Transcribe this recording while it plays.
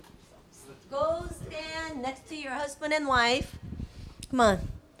next to your husband and wife. Come on.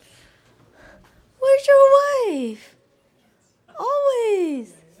 Where's your wife?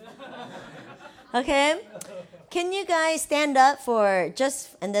 Always. Okay? Can you guys stand up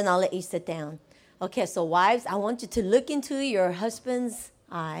and then I'll let you sit down. Okay, so wives, I want you to look into your husband's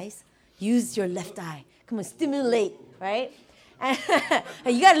eyes. Use your left eye. Come on, stimulate, right? And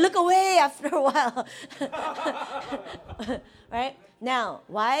you got to look away after a while. Right? Now,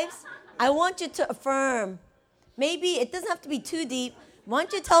 wives, I want you to affirm. Maybe it doesn't have to be too deep. Why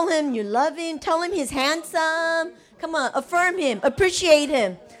don't you tell him you love him? Tell him he's handsome. Come on, affirm him. Appreciate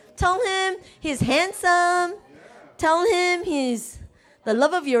him. Tell him he's handsome. Tell him he's the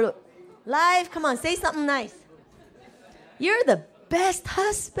love of your life. Come on, say something nice. You're the best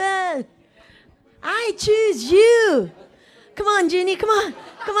husband. I choose you. Come on, Jeannie, come on.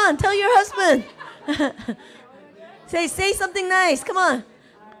 Come on, tell your husband. Say something nice. Come on.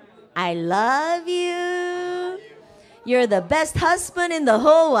 I love you. You're the best husband in the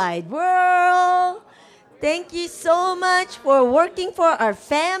whole wide world. Thank you so much for working for our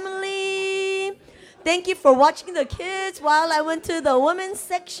family. Thank you for watching the kids while I went to the women's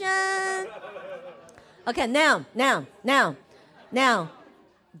section. Okay, now.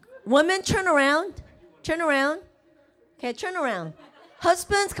 Women, turn around. Okay, turn around.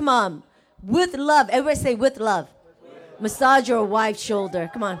 Husbands, come on. With love. Everybody say with love. Massage your wife's shoulder.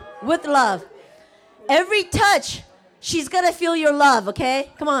 Come on. With love. Every touch, she's going to feel your love, okay?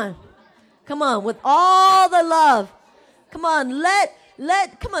 Come on. With all the love. Come on,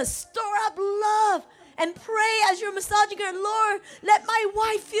 stir up love and pray as you're massaging her. Lord, let my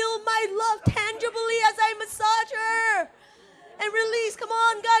wife feel my love tangibly as I massage her. And release, come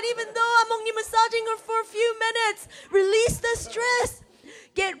on, God, even though I'm only massaging her for a few minutes, release the stress.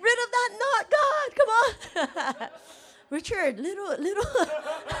 Get rid of that knot, God, come on. Richard, little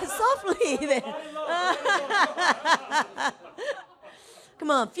softly there. Come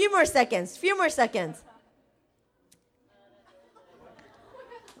on, few more seconds.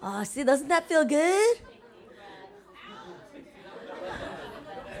 Oh, see, doesn't that feel good?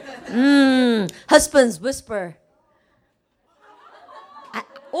 Husbands, whisper.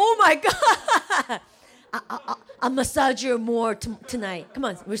 Oh my God. I'll massage you more tonight. Come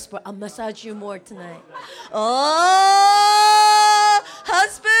on, whisper. I'll massage you more tonight. Oh,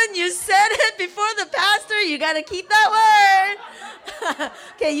 husband, you said it before the pastor. You got to keep that word.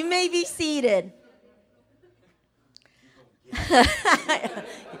 Okay, you may be seated.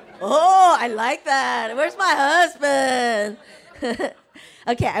 Oh, I like that. Where's my husband?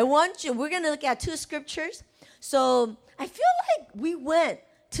 Okay, we're going to look at two scriptures. So I feel like we went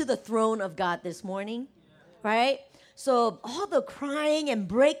to the throne of God this morning, right? So all the crying and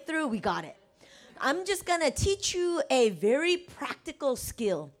breakthrough, we got it. I'm just going to teach you a very practical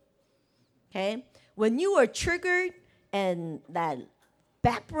skill, okay? When you are triggered and that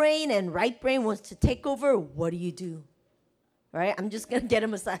back brain and right brain wants to take over, what do you do? Right? I'm just going to get a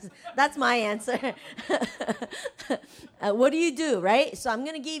massage. That's my answer. What do you do, right? So I'm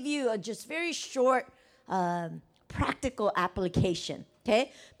going to give you a just very short practical application,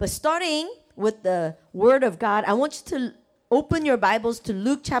 okay? But starting with the Word of God, I want you to open your Bibles to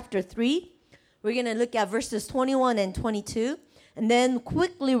Luke chapter 3. We're going to look at verses 21 and 22. And then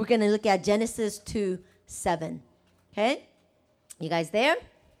quickly we're going to look at Genesis 2:7. Okay? You guys there?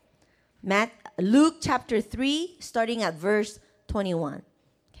 Luke chapter 3, starting at verse 21.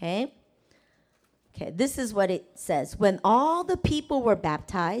 Okay? Okay, this is what it says. When all the people were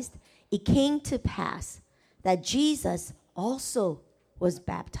baptized, it came to pass that Jesus also was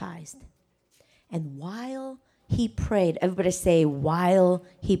baptized. And while he prayed, everybody say, while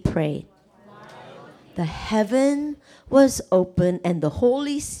he prayed, the heaven was open, and the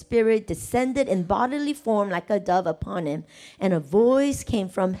Holy Spirit descended in bodily form like a dove upon him. And a voice came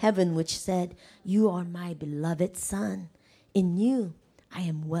from heaven which said, "You are my beloved Son. In you I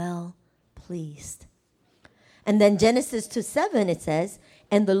am well pleased." And then Genesis 2:7, it says,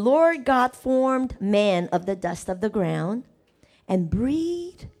 "And the Lord God formed man of the dust of the ground and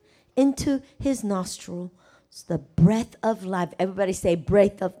breathed into his nostrils the breath of life." Everybody say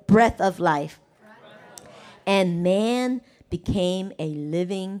breath of life. And man became a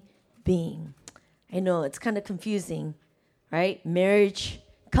living being. I know, it's kind of confusing, right? Marriage,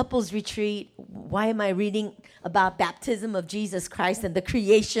 couples retreat. Why am I reading about baptism of Jesus Christ and the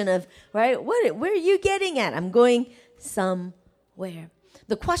creation of, right? Where are you getting at? I'm going somewhere.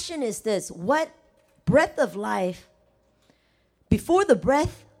 The question is this: what breath of life, before the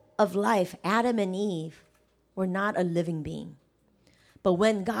breath of life, Adam and Eve were not a living being. But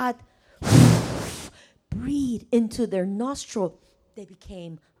when God breathed into their nostril, they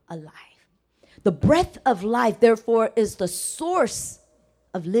became alive. The breath of life, therefore, is the source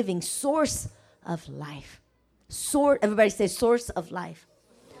of living, source of life. Everybody say source of life.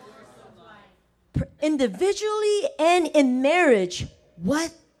 Individually and in marriage,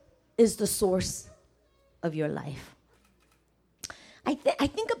 what is the source of your life? I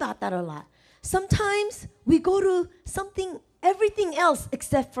think about that a lot. Sometimes we go to everything else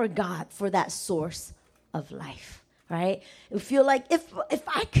except for God for that source of life, right? We feel like if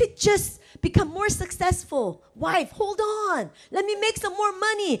I could just become more successful, wife, hold on. Let me make some more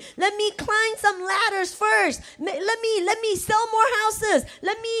money. Let me climb some ladders first. Let me sell more houses.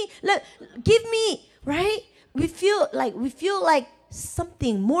 Give me, right? We feel like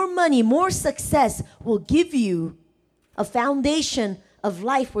something, more money, more success will give you a foundation of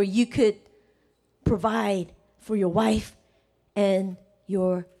life where you could provide for your wife and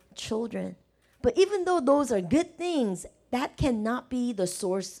your children. But even though those are good things, that cannot be the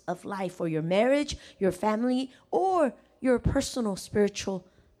source of life for your marriage, your family, or your personal spiritual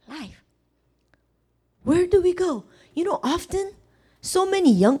life. Where do we go? Often, so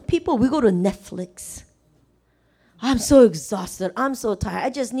many young people, we go to Netflix. I'm so exhausted. I'm so tired. I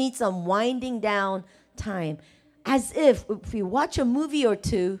just need some winding down time. As if we watch a movie or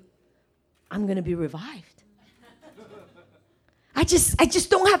two, I'm going to be revived. I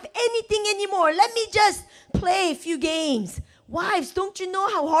just don't have anything anymore. Let me just play a few games. Wives, don't you know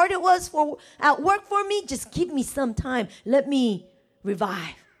how hard it was at work for me? Just give me some time. Let me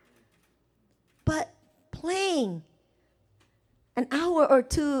revive. But playing an hour or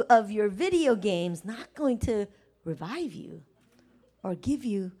two of your video games not going to revive you or give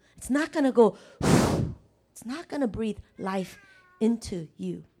you, it's not going to go, it's not going to breathe life into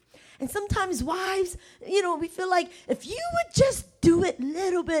you. And sometimes wives, we feel like if you would just do it a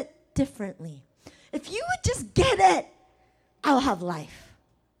little bit differently, if you would just get it, I'll have life.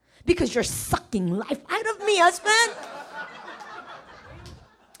 Because you're sucking life out of me, husband.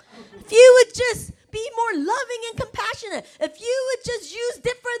 If you would just be more loving and compassionate, if you would just use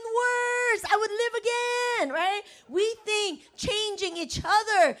different words, I would live again, right? We think changing each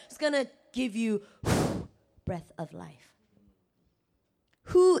other is going to give you breath of life.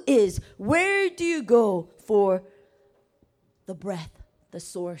 Where do you go for the breath, the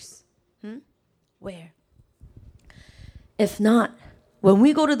source? Where? If not, when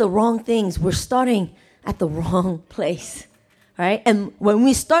we go to the wrong things, we're starting at the wrong place, right? And when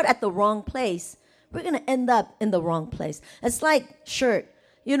we start at the wrong place, we're going to end up in the wrong place. It's like shirt,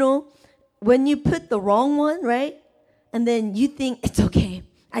 when you put the wrong one, right? And then you think it's okay.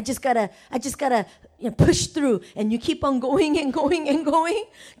 I just gotta push through, and you keep on going and going and going.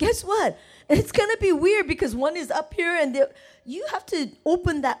 Guess what? It's gonna be weird because one is up here, and you have to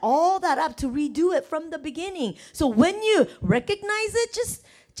open all that up to redo it from the beginning. So when you recognize it, just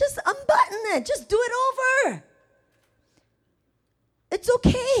unbutton it. Just do it over. It's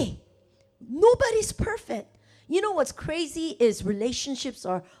okay. Nobody's perfect. What's crazy is relationships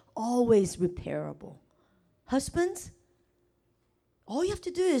are always repairable. Husbands, all you have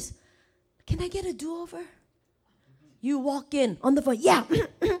to do is, can I get a do-over? You walk in on the phone, yeah.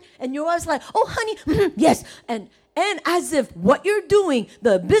 And your wife's like, oh, honey, yes. And as if what you're doing,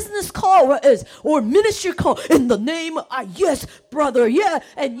 the business call or ministry call, in the name of, yes, brother, yeah.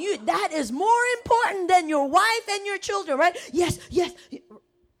 And that is more important than your wife and your children, right? Yes.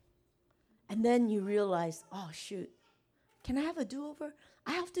 And then you realize, oh, shoot, can I have a do-over?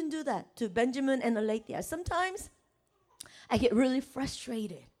 I often do that to Benjamin and Alethea. Sometimes I get really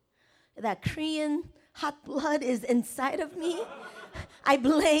frustrated. That Korean hot blood is inside of me. I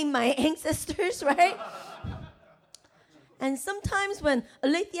blame my ancestors, right? And sometimes when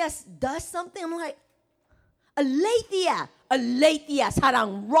Alethea does something, I'm like, Alethea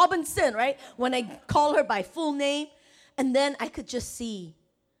Sarang Robinson, right? When I call her by full name. And then I could just see,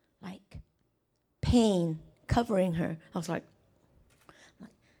 like, pain covering her. I was like,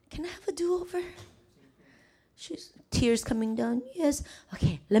 can I have a do-over? Tears coming down. Yes.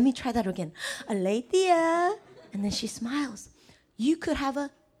 Okay, let me try that again. Alethea. And then she smiles. You could have a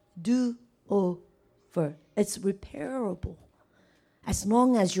do-over. It's repairable. As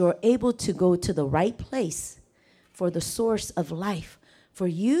long as you're able to go to the right place for the source of life for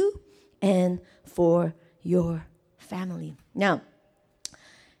you and for your family. Now,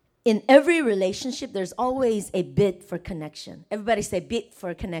 in every relationship, there's always a bid for connection. Everybody say bid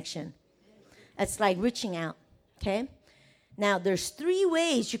for connection. It's like reaching out. Okay? Now, there's 3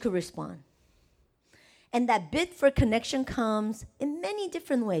 ways you could respond. And that bid for connection comes in many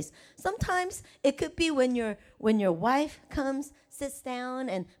different ways. Sometimes it could be when your wife comes, sits down,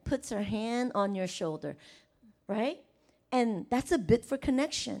 and puts her hand on your shoulder, right? And that's a bid for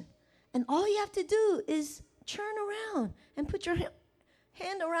connection. And all you have to do is turn around and put your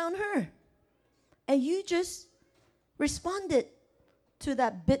hand around her. And you just responded to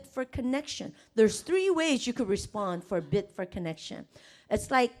that bid for connection. There's 3 ways you could respond for bid for connection. It's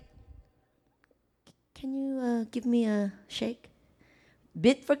like, can you give me a shake?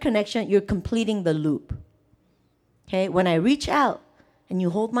 Bid for connection, you're completing the loop. Okay, when I reach out and you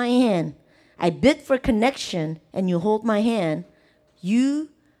hold my hand, I bid for connection and you hold my hand, you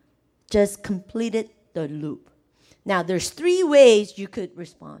just completed the loop. Now, there's 3 ways you could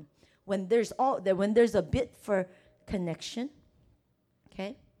respond. When there's a bid for connection,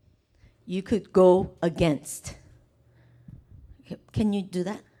 okay, you could go against. Okay, can you do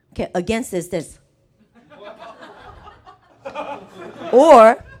that? Okay, against is this.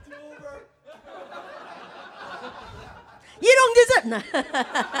 Or you don't deserve. No.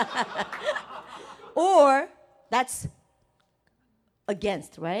 Or that's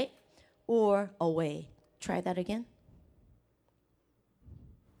against, right? Or away. Try that again.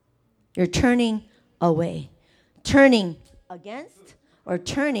 You're turning away. Turning against or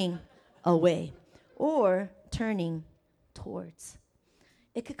turning away or turning towards.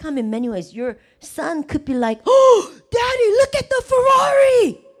 It could come in many ways. Your son could be like, oh, Daddy, look at the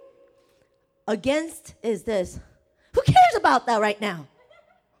Ferrari. Against is this. Who cares about that right now?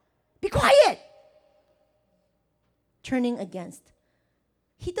 Be quiet. Turning against.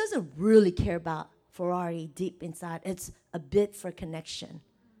 He doesn't really care about Ferrari deep inside. It's a bid for connection.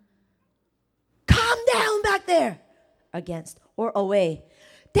 Calm down back there. Against or away.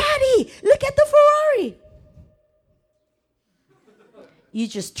 Daddy, look at the Ferrari. You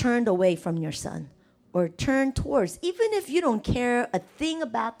just turned away from your son or turned towards, even if you don't care a thing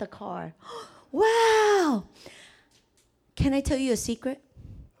about the car. Wow. Can I tell you a secret?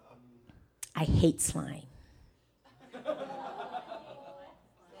 I hate slime.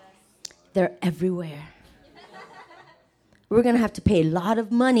 They're everywhere. We're going to have to pay a lot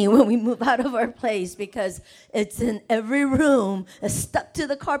of money when we move out of our place because it's in every room. It's stuck to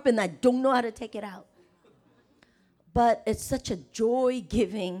the carpet and I don't know how to take it out. But it's such a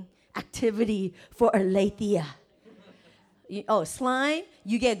joy-giving activity for Alethea. Slime,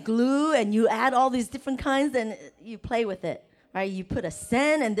 you get glue and you add all these different kinds and you play with it, right? You put a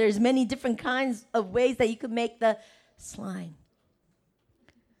scent and there's many different kinds of ways that you could make the slime.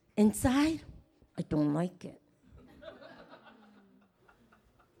 Inside, I don't like it.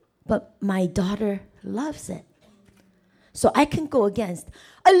 But my daughter loves it. So I can go against.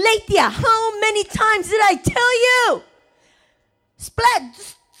 Alethea, how many times did I tell you?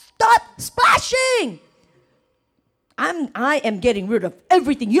 Stop splashing. I am getting rid of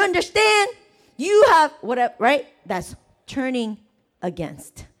everything. You understand? You have whatever, right? That's turning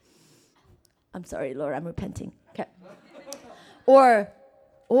against. I'm sorry, Lord, I'm repenting. Okay.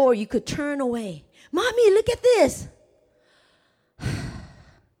 Or you could turn away. Mommy, look at this.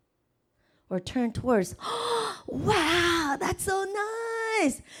 Or turn towards. Oh, wow, that's so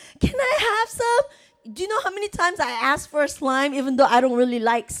nice. Can I have some? Do you know how many times I ask for slime even though I don't really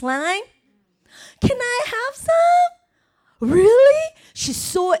like slime? Can I have some? Really? She's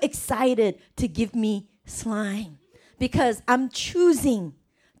so excited to give me slime because I'm choosing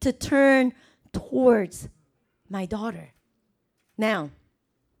to turn towards my daughter. Now,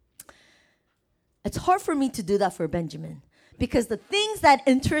 it's hard for me to do that for Benjamin because the things that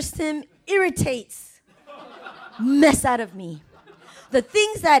interest him irritates mess out of me. The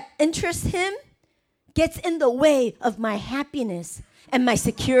things that interest him gets in the way of my happiness and my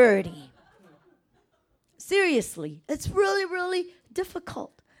security. Seriously, it's really, really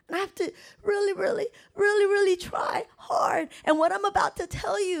difficult. And I have to really, really, really, really try hard. And what I'm about to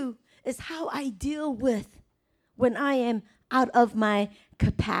tell you is how I deal with when I am out of my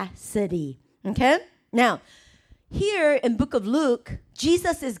capacity. Okay? Now, here in book of Luke,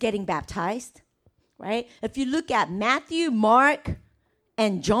 Jesus is getting baptized, right? If you look at Matthew, Mark,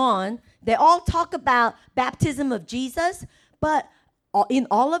 and John, they all talk about baptism of Jesus, but in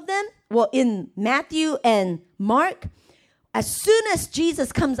all of them, in Matthew and Mark, as soon as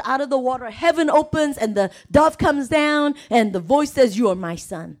Jesus comes out of the water, heaven opens and the dove comes down and the voice says, "You are my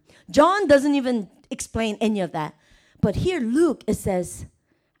son." John doesn't even explain any of that. But here, Luke, it says,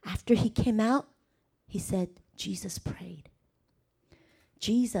 after he came out, he said, Jesus prayed.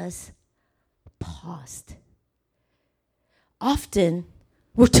 Jesus paused. Often,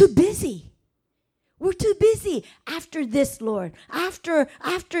 we're too busy. We're too busy. After this, Lord, after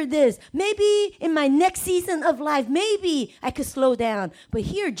this, maybe in my next season of life, maybe I could slow down. But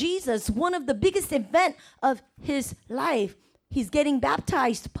here, Jesus, one of the biggest event of his life, he's getting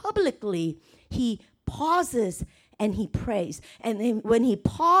baptized publicly. He pauses and he prays. And then when he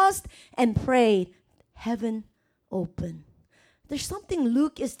paused and prayed, heaven opened. There's something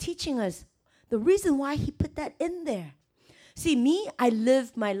Luke is teaching us. The reason why he put that in there. See, me, I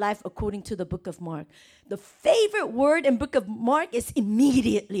live my life according to the book of Mark. The favorite word in book of Mark is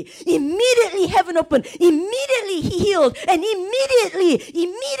immediately. Immediately heaven opened. Immediately he healed. And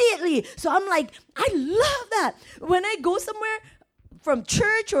immediately. So I'm like, I love that. When I go somewhere from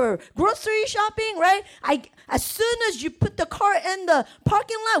church or grocery shopping, right? As soon as you put the car in the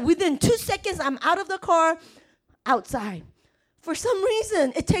parking lot, within 2 seconds, I'm out of the car, outside. For some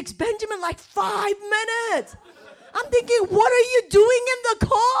reason, it takes Benjamin like 5 minutes. I'm thinking, what are you doing in the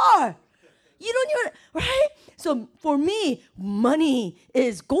car? You don't even, right? So for me, money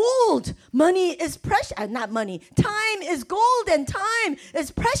is gold. Money is precious. Not money. Time is gold and time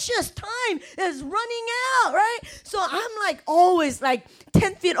is precious. Time is running out, right? So I'm like always like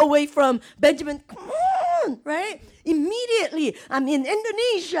 10 feet away from Benjamin. Come on, right? Immediately, I'm in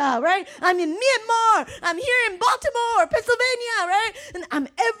Indonesia, right? I'm in Myanmar. I'm here in Baltimore, Pennsylvania, right? And I'm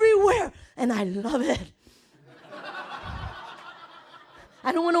everywhere. And I love it.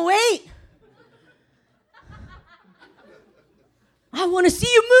 I don't want to wait. I want to see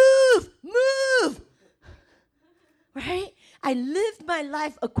you move. Right? I lived my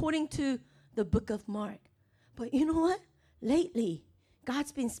life according to the book of Mark. But you know what? Lately,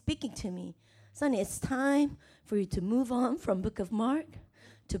 God's been speaking to me. Sonny, it's time for you to move on from book of Mark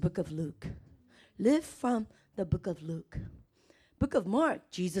to book of Luke. Live from the book of Luke. Book of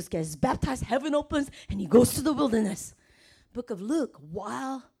Mark, Jesus gets baptized, heaven opens, and he goes to the wilderness. Book of Luke,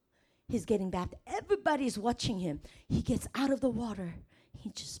 while he's getting baptized, everybody's watching him. He gets out of the water.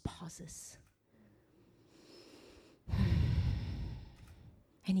 He just pauses.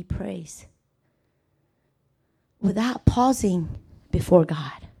 And he prays. Without pausing before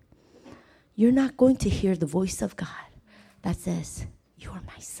God, you're not going to hear the voice of God that says, you are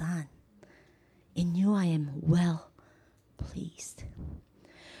my son. In you I am well pleased.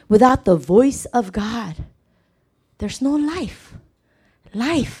 Without the voice of God, there's no life.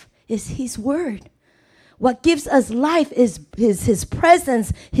 Life is his word. What gives us life is his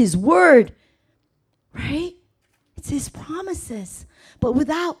presence, his word, right? It's his promises. But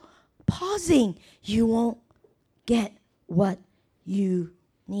without pausing, you won't get what you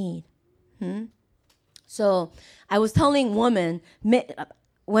need. So I was telling women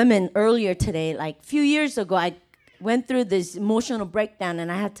earlier today, like a few years ago, I went through this emotional breakdown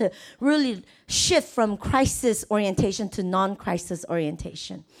and I had to really shift from crisis orientation to non-crisis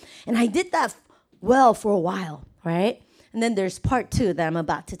orientation. And I did that well for a while, right? And then there's part 2 that I'm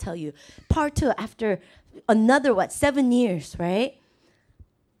about to tell you. Part 2, after another, 7 years, right?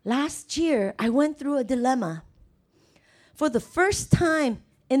 Last year, I went through a dilemma. For the first time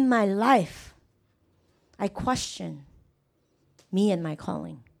in my life, I questioned me and my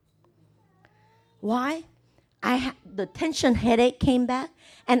calling. Why? The tension headache came back,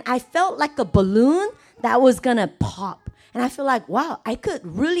 and I felt like a balloon that was going to pop. And I feel like, wow, I could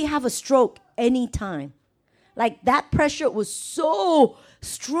really have a stroke anytime. Like that pressure was so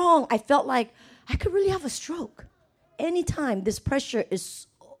strong. I felt like I could really have a stroke anytime this pressure is,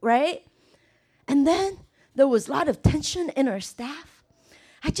 right? And then there was a lot of tension in our staff.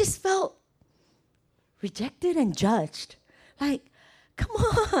 I just felt rejected and judged. Like, come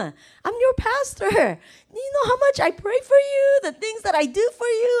on, I'm your pastor. You know how much I pray for you, the things that I do for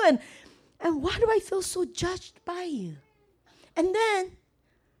you, and why do I feel so judged by you? And then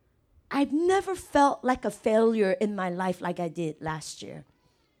I've never felt like a failure in my life like I did last year.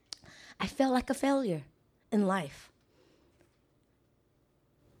 I felt like a failure in life.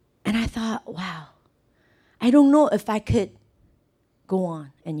 And I thought, wow, I don't know if I could go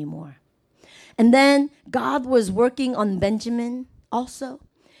on anymore. And then God was working on Benjamin also,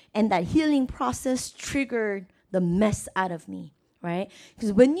 and that healing process triggered the mess out of me, right?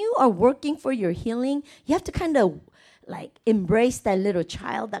 Because when you are working for your healing, you have to kind of like embrace that little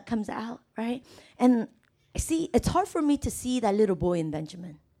child that comes out, right? And see, it's hard for me to see that little boy in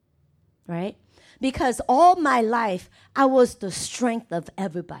Benjamin, right? Because all my life, I was the strength of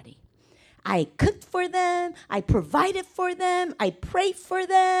everybody. I cooked for them. I provided for them. I prayed for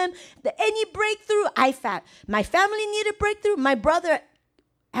them. Any breakthrough, my family needed breakthrough. My brother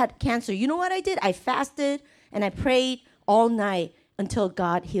had cancer. You know what I did? I fasted and I prayed all night until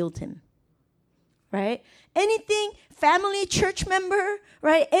God healed him. Right? Anything, family, church member,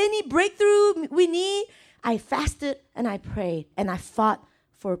 right? Any breakthrough we need, I fasted and I prayed and I fought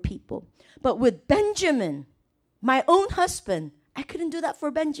for people. But with Benjamin, my own husband, I couldn't do that for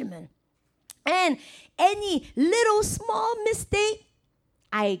Benjamin. And any little small mistake,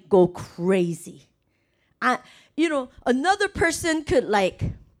 I go crazy. another person could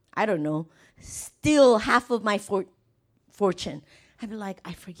I don't know, steal half of my fortune. I'd be like,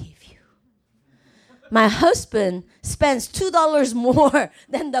 I forgive you. My husband spends $2 more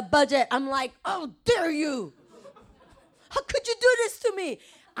than the budget. I'm like, how dare you? How could you do this to me?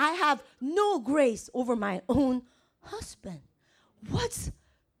 I have no grace over my own husband. What's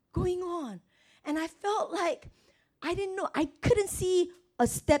going on? And I felt like I didn't know. I couldn't see a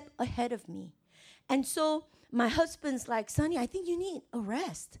step ahead of me. And so my husband's like, Sonny, I think you need a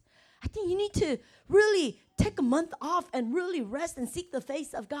rest. I think you need to really take a month off and really rest and seek the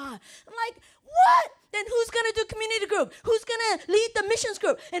face of God. I'm like, what? Then who's going to do community group? Who's going to lead the missions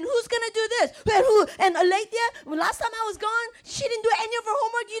group? And who's going to do this? And Alethea, last time I was gone, she didn't do any of her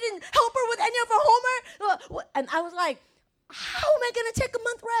homework. You didn't help her with any of her homework. And I was like, how am I going to take a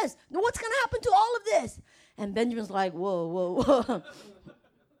month rest? What's going to happen to all of this? And Benjamin's like, whoa.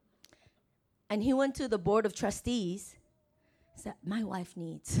 And he went to the board of trustees. Said, my wife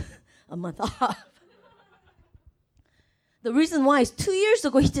needs a month off. The reason why is 2 years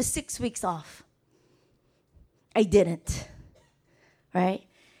ago, he took 6 weeks off. I didn't, right?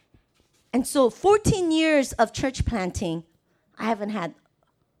 And so 14 years of church planting, I haven't had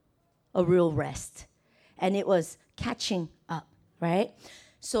a real rest. And it was catching up, right?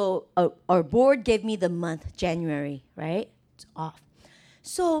 So our board gave me the month, January, right? It's off.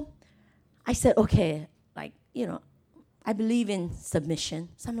 So I said, okay, I believe in submission.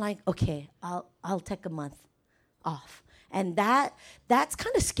 So I'm like, okay, I'll take a month off. And that's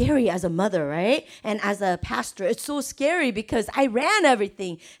kind of scary as a mother, right? And as a pastor, it's so scary because I ran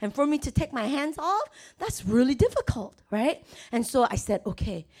everything. And for me to take my hands off, that's really difficult, right? And so I said,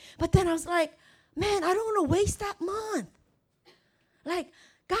 okay. But then I was like, man, I don't want to waste that month.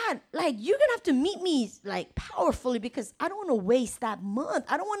 God, you're going to have to meet me, powerfully because I don't want to waste that month.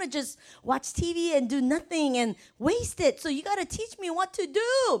 I don't want to just watch TV and do nothing and waste it. So you got to teach me what to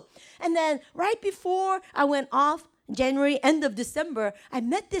do. And then right before I went off, January, end of December, I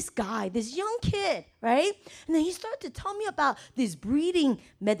met this guy, this young kid, right? And then he started to tell me about this breathing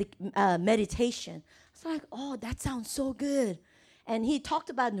meditation. I was like, oh, that sounds so good. And he talked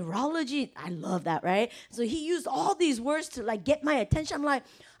about neurology. I love that, right? So he used all these words to get my attention. I'm like,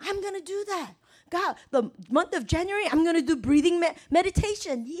 I'm going to do that. God, the month of January, I'm going to do breathing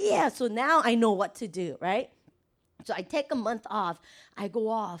meditation. Yeah, so now I know what to do, right? So I take a month off. I go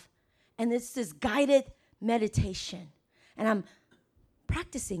off. And it's this guided meditation. And I'm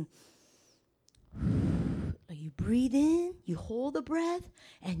practicing. You breathe in, you hold the breath,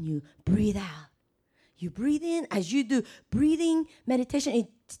 and you breathe out. You breathe in. As you do breathing meditation, it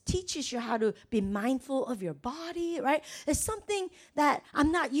teaches you how to be mindful of your body, right? It's something that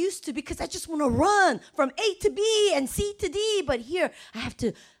I'm not used to because I just want to run from A to B and C to D. But here, I have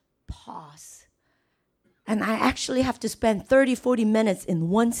to pause. And I actually have to spend 30, 40 minutes in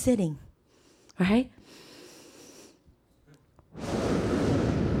one sitting, right?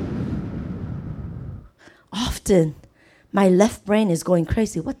 Often, my left brain is going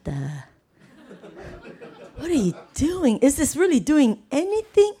crazy. What are you doing? Is this really doing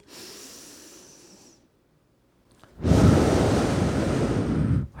anything?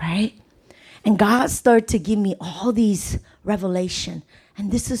 Right? And God started to give me all these revelation.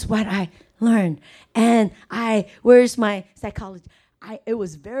 And this is what I learned. And where's my psychology? It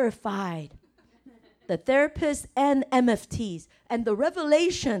was verified. The therapists and MFTs. And the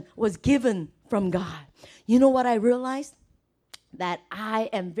revelation was given from God. You know what I realized? That I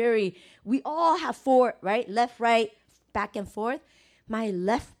am we all have four, right? Left, right, back and forth. My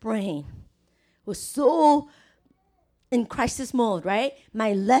left brain was so in crisis mode, right?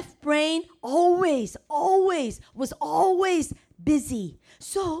 My left brain was always busy.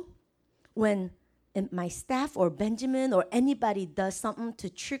 So when my staff or Benjamin or anybody does something to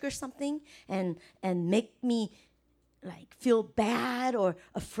trigger something and make me feel bad or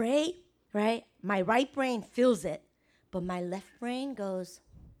afraid, right? My right brain feels it. But my left brain goes,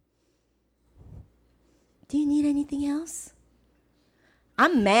 do you need anything else?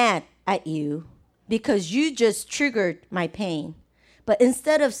 I'm mad at you because you just triggered my pain. But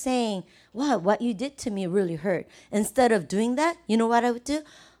instead of saying, wow, what you did to me really hurt, instead of doing that, you know what I would do?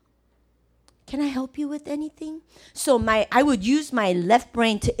 Can I help you with anything? So I would use my left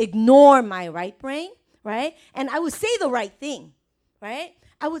brain to ignore my right brain, right? And I would say the right thing, right?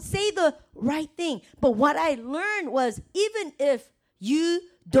 I would say the right thing. But what I learned was even if you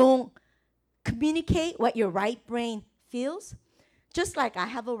don't communicate what your right brain feels, just like I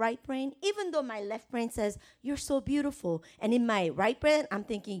have a right brain, even though my left brain says, you're so beautiful. And in my right brain, I'm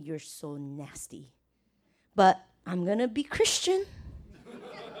thinking, you're so nasty. But I'm going to be Christian.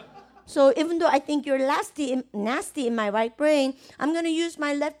 So even though I think you're nasty in my right brain, I'm going to use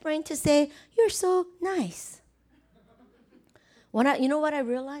my left brain to say, you're so nice. You know what I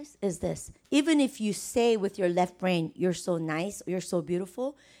realized is this. Even if you say with your left brain, you're so nice, you're so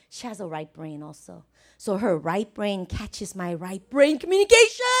beautiful, she has a right brain also. So her right brain catches my right brain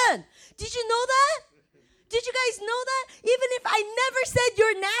communication. Did you know that? Did you guys know that? Even if I never said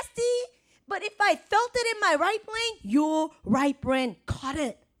you're nasty, but if I felt it in my right brain, your right brain caught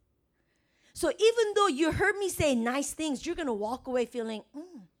it. So even though you heard me say nice things, you're going to walk away feeling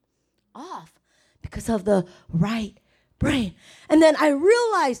off because of the right brain. And then I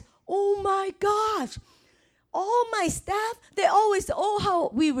realized, oh my gosh, all my staff, they always say, oh, how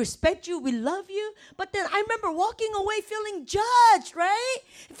we respect you, we love you. But then I remember walking away feeling judged, right?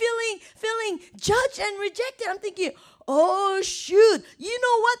 Feeling judged and rejected. I'm thinking, oh, shoot, you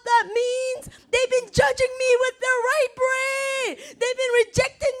know what that means? They've been judging me with their right brain. They've been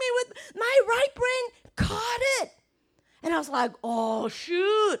rejecting me with my right brain. Caught it. And I was like, oh,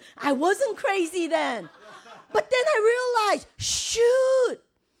 shoot, I wasn't crazy then. But then I realized, shoot,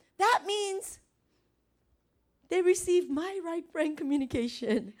 that means they received my right brain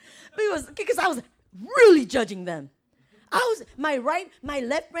communication. Because I was really judging them. My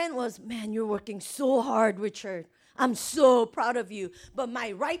left brain was, man, you're working so hard, Richard. I'm so proud of you. But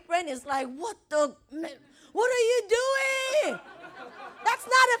my right brain is like, what are you doing? That's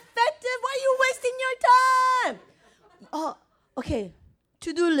not effective. Why are you wasting your time? Oh, okay.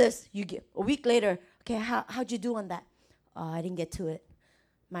 To-do list. You get a week later. Okay, how'd you do on that? I didn't get to it.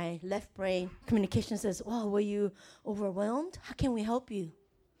 My left brain communication says, oh, were you overwhelmed? How can we help you?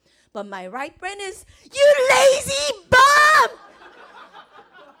 But my right brain is, you lazy bum!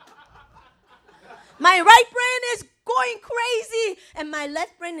 My right brain is going crazy. And my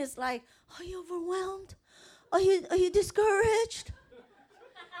left brain is like, are you overwhelmed? Are you discouraged?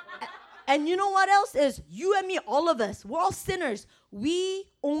 And you know what else is? You and me, all of us, we're all sinners. We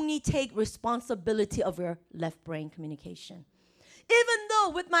only take responsibility of your left brain communication. Even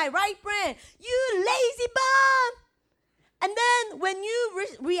though with my right brain, you lazy bum. And then when you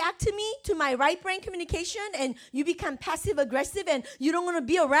react to my right brain communication, and you become passive aggressive and you don't want to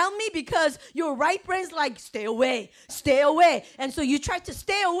be around me because your right brain's like, stay away. And so you try to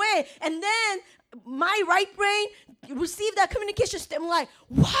stay away. And then my right brain received that communication. I'm like,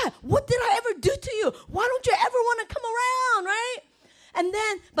 what? What did I ever do to you? Why don't you ever want to come around, right?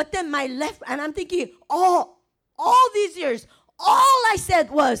 But then my left, and I'm thinking, all these years, all I said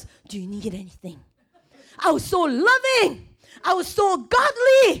was, do you need anything? I was so loving. I was so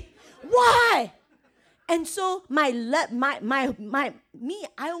godly. Why? And so I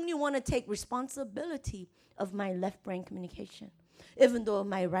only want to take responsibility of my left brain communication, even though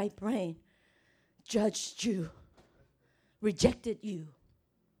my right brain judged you, rejected you.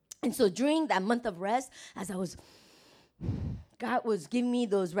 And so during that month of rest, as God was giving me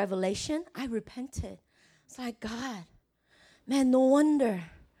those revelation, I repented. It's like, God, man, no wonder.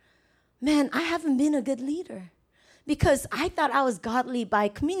 Man, I haven't been a good leader. Because I thought I was godly by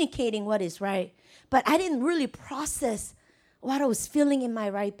communicating what is right. But I didn't really process what I was feeling in my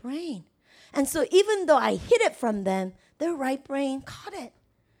right brain. And so even though I hid it from them, their right brain caught it.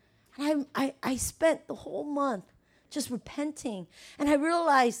 And I spent the whole month just repenting. And I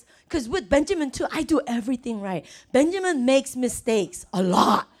realized, because with Benjamin too, I do everything right. Benjamin makes mistakes a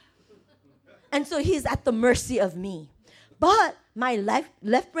lot. And so he's at the mercy of me. But my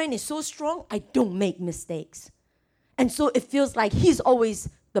left brain is so strong, I don't make mistakes. And so it feels like he's always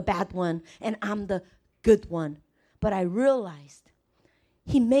the bad one and I'm the good one. But I realized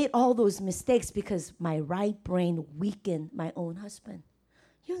he made all those mistakes because my right brain weakened my own husband.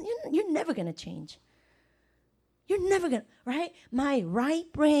 You're never going to change. You're never going to, right? My right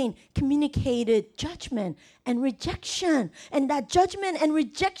brain communicated judgment and rejection. And that judgment and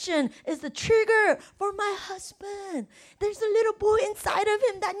rejection is the trigger for my husband. There's a little boy inside of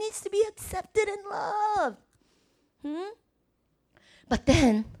him that needs to be accepted and loved. But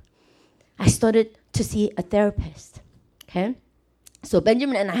then I started to see a therapist. Okay? So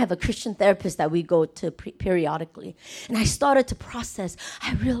Benjamin and I have a Christian therapist that we go to periodically. And I started to process.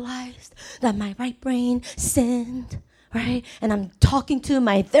 I realized that my right brain sinned, right? And I'm talking to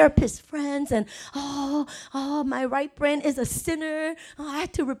my therapist friends and, my right brain is a sinner. I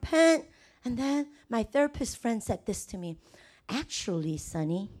had to repent. And then my therapist friend said this to me. Actually,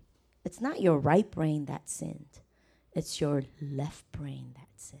 Sonny, it's not your right brain that sinned. It's your left brain that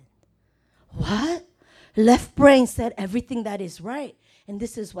sinned. What? Left brain said everything that is right. And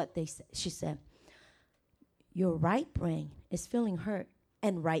this is what she said. Your right brain is feeling hurt,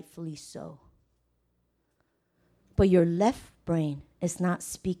 and rightfully so. But your left brain is not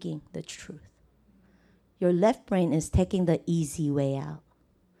speaking the truth. Your left brain is taking the easy way out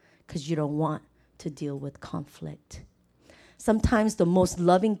because you don't want to deal with conflict. Sometimes the most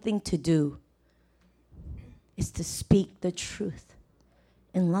loving thing to do is to speak the truth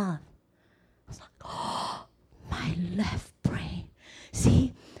in love. I was like, oh, my left brain.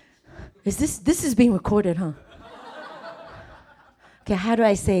 See, this is being recorded, huh? Okay, how do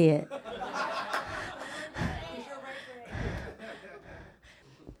I say it?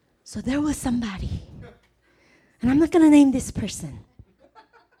 So there was somebody, and I'm not going to name this person.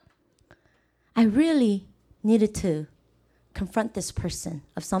 I really needed to confront this person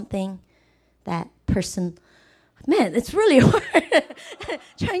of something that person, man, it's really hard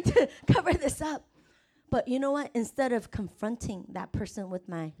trying to cover this up. But you know what? Instead of confronting that person with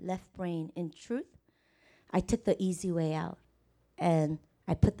my left brain in truth, I took the easy way out and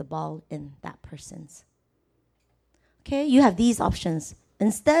I put the ball in that person's. Okay, you have these options.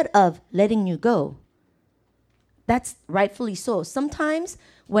 Instead of letting you go, that's rightfully so. Sometimes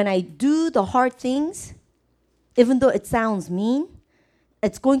when I do the hard things, even though it sounds mean,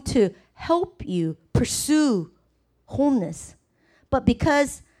 it's going to help you pursue wholeness. But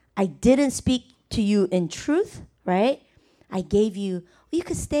because I didn't speak to you in truth, right? I gave you, you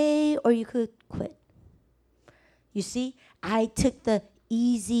could stay or you could quit. You see, I took the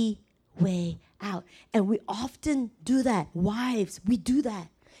easy way out. And we often do that. Wives, we do that.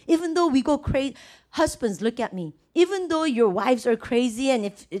 Even though we go crazy, husbands, look at me. Even though your wives are crazy and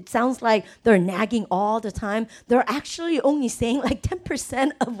if it sounds like they're nagging all the time, they're actually only saying like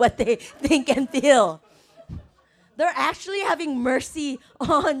 10% of what they think and feel. They're actually having mercy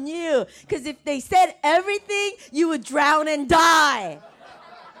on you. Because if they said everything, you would drown and die.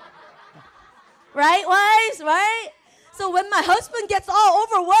 Right, wives? Right? So when my husband gets all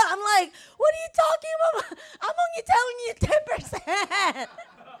overwhelmed, I'm like, what are you talking about? I'm only telling you 10%.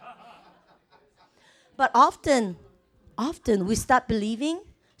 But often we stop believing,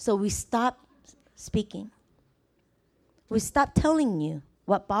 so we stop speaking. We stop telling you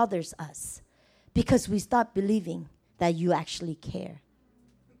what bothers us because we stop believing that you actually care.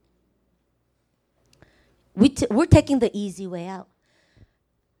 We're taking the easy way out.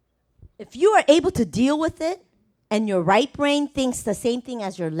 If you are able to deal with it, and your right brain thinks the same thing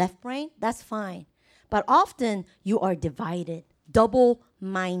as your left brain, that's fine. But often you are divided,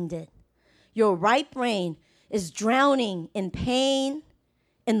 double-minded. Your right brain is drowning in pain,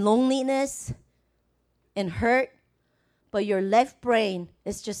 in loneliness, in hurt, but your left brain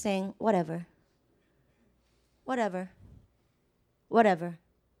is just saying, whatever.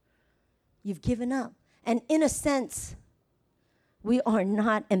 You've given up. And in a sense, we are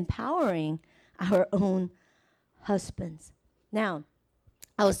not empowering our own husbands. Now,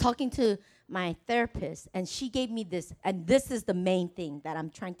 I was talking to my therapist, and she gave me this, and this is the main thing that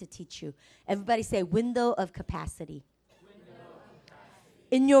I'm trying to teach you. Everybody say window of capacity.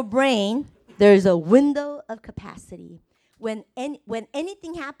 In your brain, there's a window of capacity. When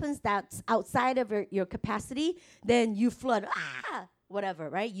anything happens that's outside of your capacity, then you flood, whatever,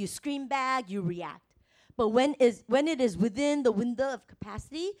 right? You scream back, you react. But when it is within the window of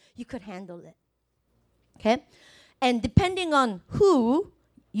capacity, you could handle it. Okay? And depending on who,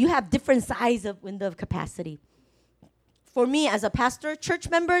 you have different size of window of capacity. For me, as a pastor, church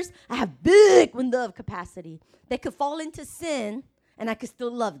members, I have big window of capacity. They could fall into sin, and I could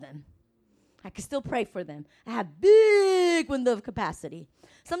still love them. I could still pray for them. I have big window of capacity.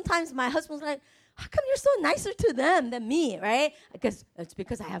 Sometimes my husband's like, how come you're so nicer to them than me, right? Because it's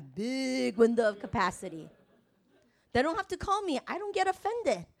because I have big window of capacity. They don't have to call me. I don't get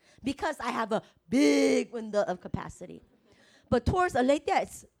offended because I have a big window of capacity. But towards Aletheia,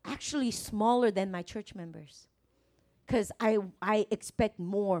 it's actually smaller than my church members because I expect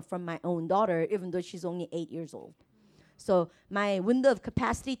more from my own daughter, even though she's only 8 years old. So my window of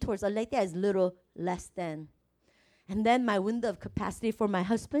capacity towards Aletheia is little less than. And then my window of capacity for my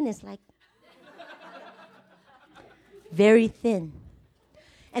husband is like very thin.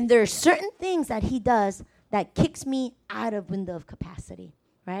 And there are certain things that he does that kicks me out of window of capacity,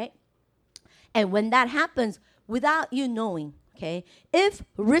 right? And when that happens, without you knowing, okay, if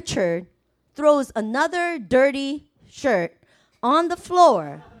Richard throws another dirty shirt on the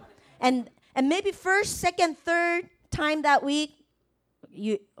floor, and maybe first, second, third time that week,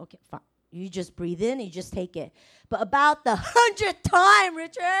 you just breathe in, you just take it. But about the 100th time,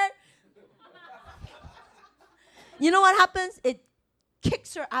 Richard, you know what happens? It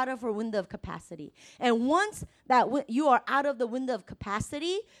kicks her out of her window of capacity. And once that you are out of the window of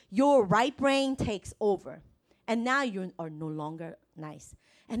capacity, your right brain takes over. And now you are no longer nice.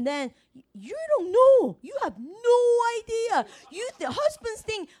 And then you don't know. You have no idea. The husbands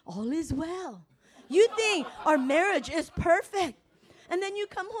think all is well. You think our marriage is perfect. And then you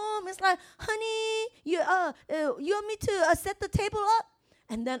come home, it's like, honey, you want me to set the table up?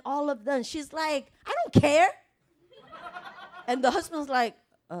 And then all of them, she's like, I don't care. And the husband's like,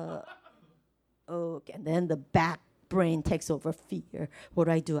 okay. And then the back brain takes over fear. What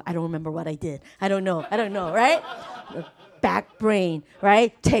do? I don't remember what I did. I don't know, right? The back brain,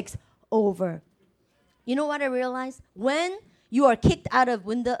 right, takes over. You know what I realized? When you are kicked out of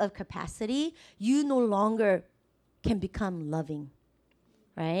window of capacity, you no longer can become loving,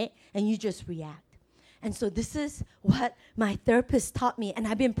 right? And you just react. And so this is what my therapist taught me. And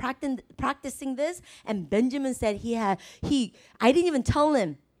I've been practicing this. And Benjamin said I didn't even tell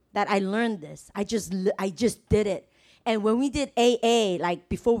him that I learned this. I just did it. And when we did AA, like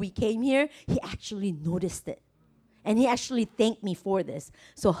before we came here, he actually noticed it. And he actually thanked me for this.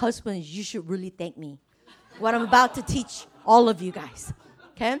 So husbands, you should really thank me. What I'm about to teach all of you guys,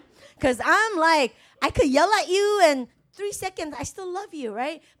 okay? Because I'm like, I could yell at you and 3 seconds, I still love you,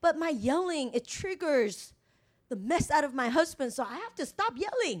 right? But my yelling, it triggers the mess out of my husband, so I have to stop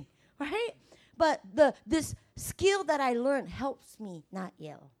yelling, right? But this skill that I learned helps me not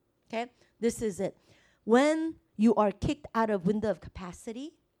yell, okay? This is it. When you are kicked out of window of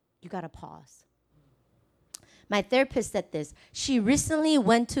capacity, you got to pause. My therapist said this. She recently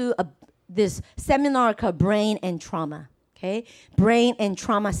went to this seminar called Brain and Trauma, okay? Brain and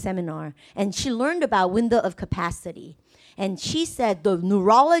Trauma seminar. And she learned about window of capacity. And she said the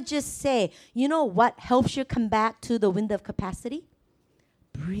neurologists say, you know what helps you come back to the window of capacity?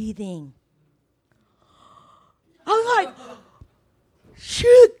 Breathing. I'm like,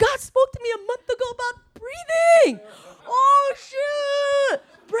 shoot, God spoke to me a month ago about breathing. Oh, shoot.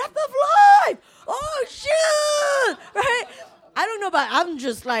 Breath of life. Oh, shoot. Right? I don't know about, I'm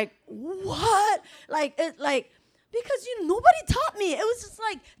just like, what? Because nobody taught me. It was just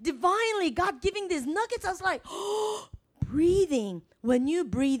like divinely God giving these nuggets. I was like, oh, breathing. When you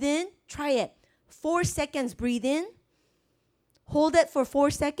breathe in, try it. 4 seconds, breathe in. Hold it for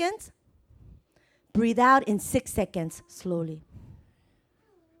 4 seconds. Breathe out in 6 seconds, slowly.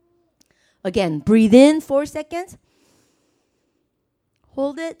 Again, breathe in 4 seconds.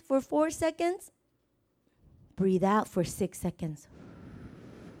 Hold it for 4 seconds. Breathe out for 6 seconds.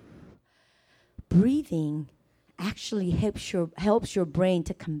 Breathing actually helps your brain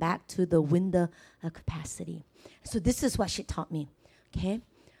to come back to the window of capacity. So this is what she taught me, okay?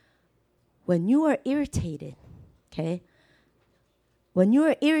 When you are irritated, okay? When you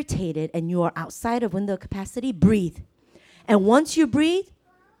are irritated and you are outside of window of capacity, breathe. And once you breathe,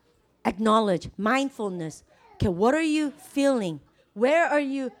 acknowledge, mindfulness. Okay, what are you feeling? Where are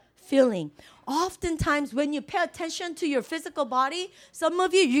you feeling? Oftentimes, when you pay attention to your physical body, some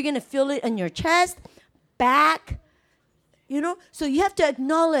of you're going to feel it in your chest, back, So you have to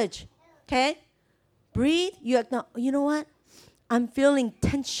acknowledge, okay? Breathe. You know what? I'm feeling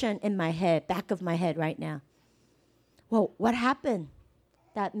tension in my head, back of my head right now. Well, what happened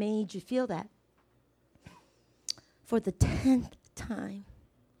that made you feel that? For the 10th time,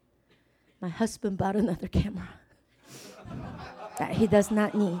 my husband bought another camera that he does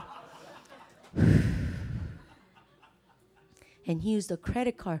not need. And he used a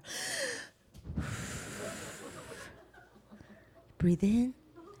credit card. Breathe in.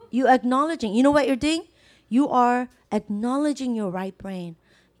 You acknowledging. You know what you're doing? You are acknowledging your right brain.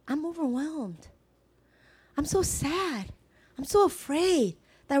 I'm overwhelmed. I'm so sad. I'm so afraid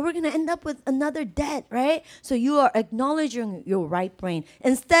that we're going to end up with another debt, right? So you are acknowledging your right brain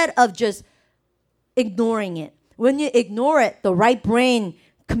instead of just ignoring it. When you ignore it, the right brain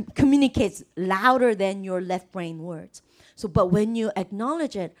communicates louder than your left brain words. So, but when you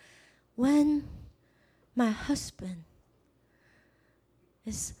acknowledge it, when my husband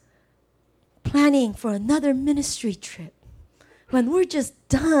is planning for another ministry trip, when we're just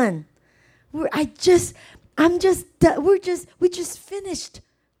done, we just finished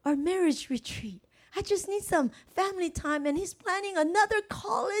our marriage retreat. I just need some family time, and he's planning another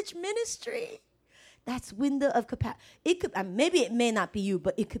college ministry. That's window of capacity. It could, maybe it may not be you,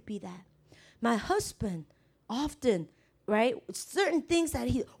 but it could be that. My husband often, right, certain things that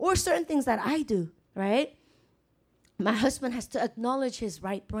I do, right? My husband has to acknowledge his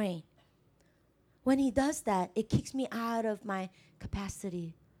right brain. When he does that, it kicks me out of my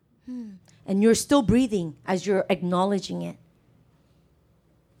capacity. And you're still breathing as you're acknowledging it.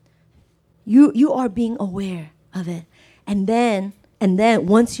 You are being aware of it. And then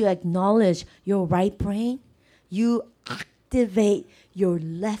once you acknowledge your right brain, you activate your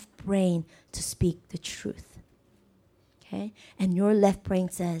left brain to speak the truth. okay? And your left brain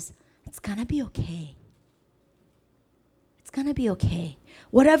says, it's going to be okay. It's going to be okay.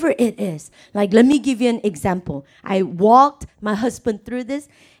 Whatever it is. Like, let me give you an example. I walked my husband through this,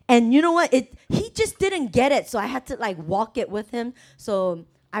 and you know what? He just didn't get it, so I had to, like, walk it with him. So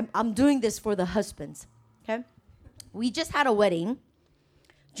I'm doing this for the husbands, okay? We just had a wedding.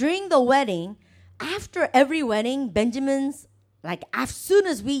 During the wedding, after every wedding, Benjamin's, like, as soon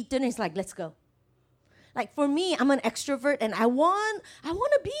as we eat dinner, he's like, let's go. Like, for me, I'm an extrovert, and I want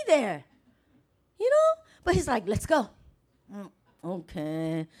to be there, you know? But he's like, let's go.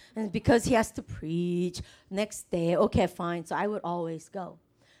 Okay. And because he has to preach next day, okay, fine. So I would always go.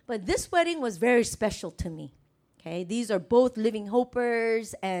 But this wedding was very special to me, okay? These are both living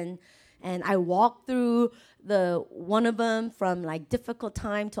hopers, and I walked through one of them from, like, difficult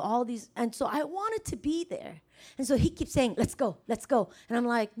time to all these. And so I wanted to be there. And so he keeps saying, let's go, let's go. And I'm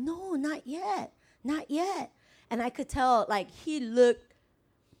like, no, not yet. Not yet. And I could tell, like, he looked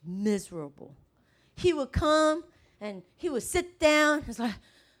miserable. He would come and he would sit down. He's like,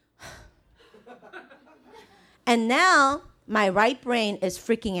 and now my right brain is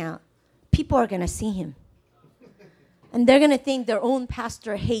freaking out. People are going to see him. And they're going to think their own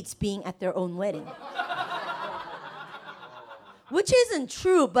pastor hates being at their own wedding. Which isn't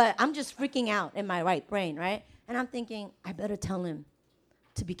true, but I'm just freaking out in my right brain, right? And I'm thinking, I better tell him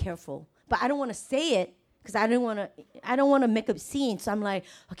to be careful. But I don't want to say it because I don't want to make a scene. So I'm like,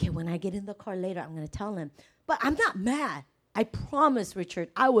 okay, when I get in the car later, I'm going to tell him. But I'm not mad. I promise, Richard,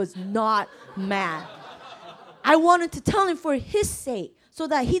 I was not mad. I wanted to tell him for his sake so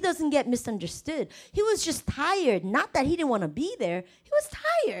that he doesn't get misunderstood. He was just tired. Not that he didn't want to be there. He was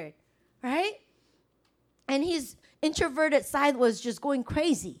tired, right? And his introverted side was just going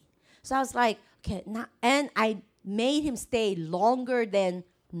crazy. So I was like, okay, and I made him stay longer than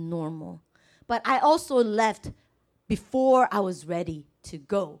normal. But I also left before I was ready to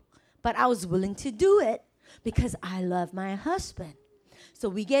go. But I was willing to do it because I love my husband. So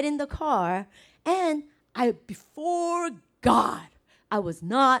we get in the car, and before God, I was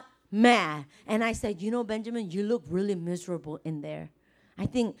not mad. And I said, you know, Benjamin, you look really miserable in there. I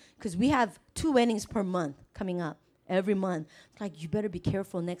think because we have 2 weddings per month coming up every month. It's like, you better be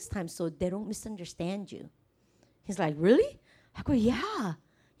careful next time so they don't misunderstand you. He's like, really? I go, yeah.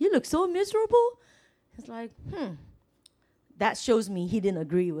 You look so miserable. He's like, That shows me he didn't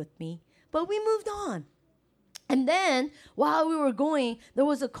agree with me. But we moved on. And then, while we were going, there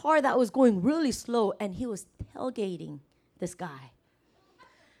was a car that was going really slow, and he was tailgating this guy.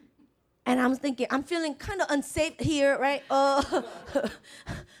 And I'm thinking, I'm feeling kind of unsafe here, right?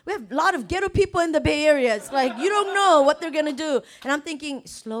 We have a lot of ghetto people in the Bay Area. It's like, you don't know what they're going to do. And I'm thinking,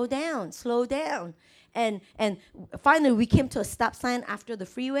 slow down, slow down. And finally, we came to a stop sign after the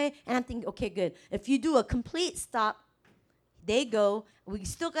freeway, and I'm thinking, okay, good. If you do a complete stop, they go. We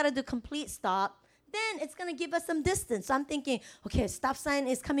still got to do complete stop. Then it's going to give us some distance. So I'm thinking, okay, stop sign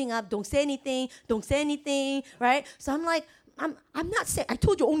is coming up. Don't say anything, right? So I'm like, I'm not saying, I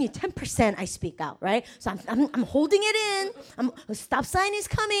told you only 10% I speak out, right? So I'm holding it in. Stop sign is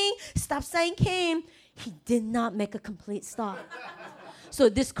coming. Stop sign came. He did not make a complete stop. So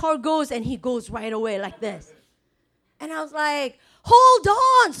this car goes, and he goes right away like this. And I was like, hold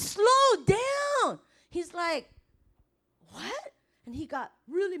on, slow down. He's like, what? And he got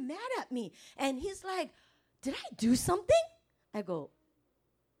really mad at me. And he's like, did I do something? I go,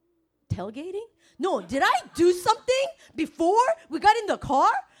 tailgating? No, did I do something before we got in the car?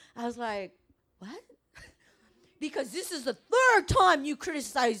 I was like, what? Because this is the 3rd time you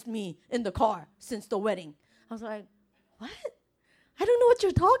criticized me in the car since the wedding. I was like, what? I don't know what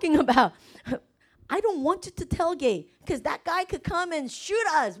you're talking about. I don't want you to tailgate because that guy could come and shoot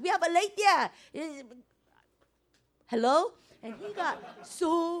us. We have a late, hello? And he got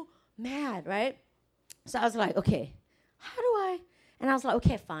so mad, right? So I was like, okay, how do I? And I was like,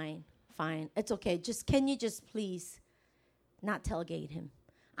 okay, fine. It's okay. Can you just please not tailgate him?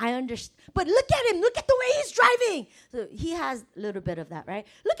 I understand. But look at him. Look at the way he's driving. So he has a little bit of that, right?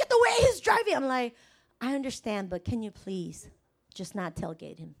 Look at the way he's driving. I'm like, I understand, but can you please just not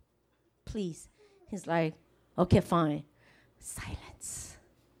tailgate him? Please. He's like, okay, fine. Silence.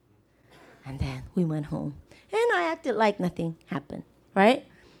 And then we went home. And I acted like nothing happened, right?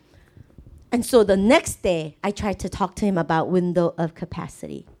 And so the next day, I tried to talk to him about window of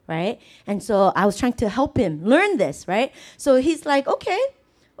capacity, right? And so I was trying to help him learn this, right? So he's like,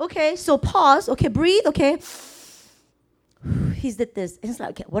 okay, so pause, okay, breathe, okay. He did this. And he's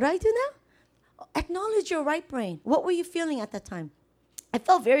like, okay, what do I do now? Acknowledge your right brain. What were you feeling at that time? I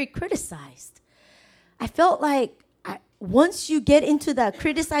felt very criticized. I felt like once you get into that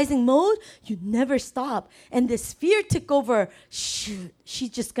criticizing mode, you never stop. And this fear took over. Shoot, she's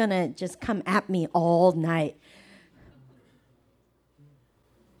just gonna just come at me all night.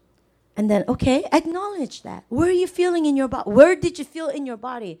 And then, okay, acknowledge that. Where are you feeling in your body? Where did you feel in your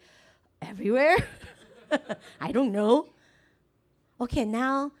body? Everywhere? I don't know. Okay,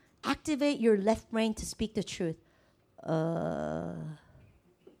 now activate your left brain to speak the truth.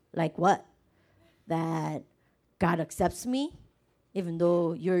 Like what? That God accepts me, even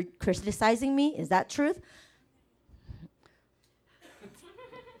though you're criticizing me? Is that truth?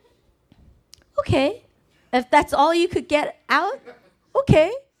 Okay. If that's all you could get out,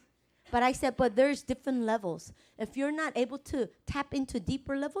 okay. But I said, but there's different levels. If you're not able to tap into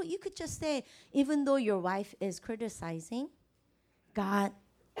deeper level, you could just say, even though your wife is criticizing, God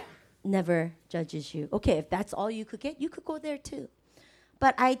never judges you. Okay, if that's all you could get, you could go there too.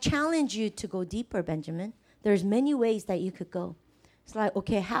 But I challenge you to go deeper, Benjamin. There's many ways that you could go. It's like,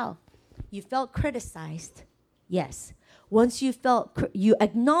 okay, how? You felt criticized. Yes. Once you you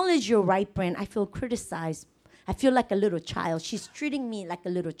acknowledge your right brain, I feel criticized. I feel like a little child. She's treating me like a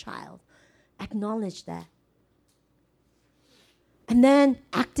little child. Acknowledge that. And then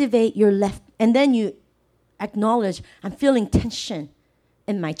activate your left, and then you acknowledge, I'm feeling tension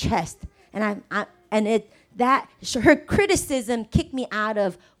in my chest. And her criticism kicked me out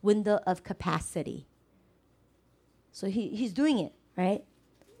of window of capacity. So he's doing it, right?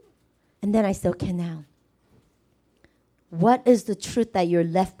 And then I said, okay, now, what is the truth that your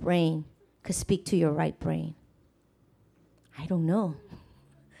left brain could speak to your right brain? I don't know.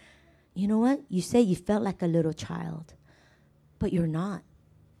 You know what? You say you felt like a little child, but you're not.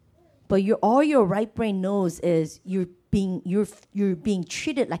 But all your right brain knows is you're being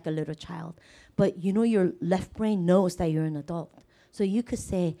treated like a little child. But you know your left brain knows that you're an adult. So you could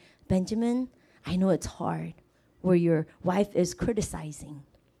say, Benjamin, I know it's hard where your wife is criticizing,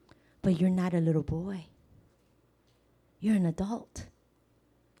 but you're not a little boy. You're an adult.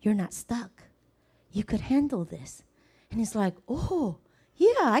 You're not stuck. You could handle this. And he's like, oh,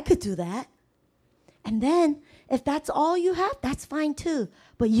 yeah, I could do that. And then if that's all you have, that's fine too.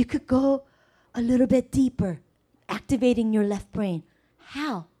 But you could go a little bit deeper, activating your left brain.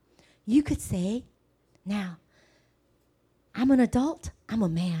 How? You could say, now, I'm an adult, I'm a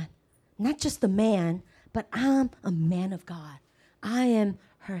man. Not just a man, but I'm a man of God. I am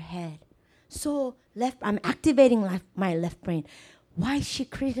her head. So I'm activating my left brain. Why is she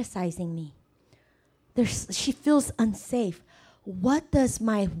criticizing me? She feels unsafe. What does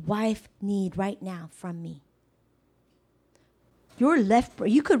my wife need right now from me? Your left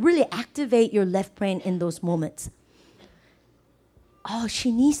brain, you could really activate your left brain in those moments. Oh,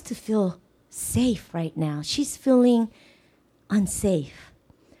 she needs to feel safe right now. She's feeling unsafe.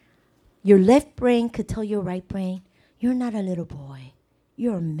 Your left brain could tell your right brain, you're not a little boy.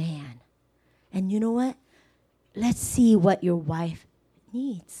 You're a man. And you know what? Let's see what your wife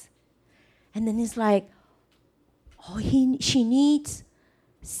needs. And then it's like, oh, she needs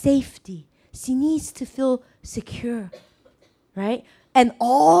safety. She needs to feel secure, right? And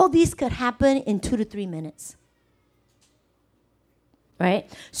all these could happen in 2 to 3 minutes, right?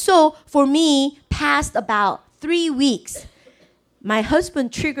 So for me, past about 3 weeks, my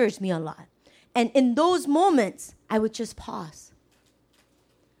husband triggers me a lot. And in those moments, I would just pause.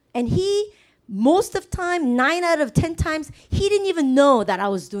 And most of the time, 9 out of 10 times, he didn't even know that I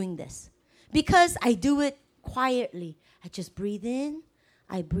was doing this. Because I do it quietly. I just breathe in,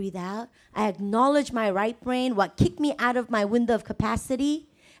 I breathe out. I acknowledge my right brain, what kicked me out of my window of capacity,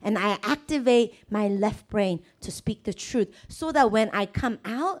 and I activate my left brain to speak the truth so that when I come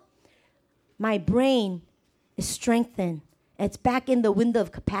out, my brain is strengthened. It's back in the window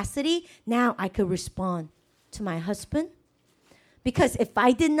of capacity. Now I could respond to my husband. Because if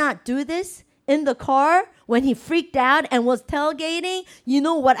I did not do this in the car when he freaked out and was tailgating, you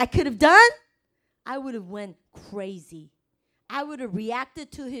know what I could have done? I would have went crazy. I would have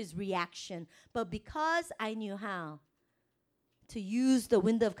reacted to his reaction. But because I knew how to use the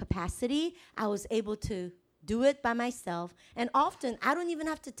window of capacity, I was able to do it by myself. And often, I don't even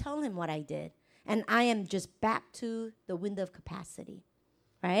have to tell him what I did. And I am just back to the window of capacity,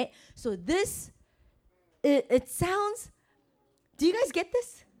 right? So this, it sounds, do you guys get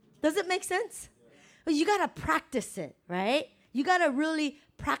this? Does it make sense? Well, you got to practice it, right? You got to really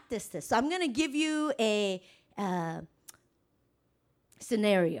practice this. So I'm going to give you a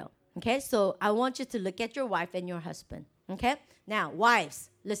scenario, okay? So I want you to look at your wife and your husband, okay? Now,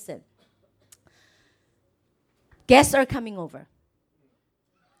 wives, listen. Guests are coming over.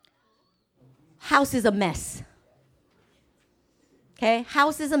 House is a mess. Okay?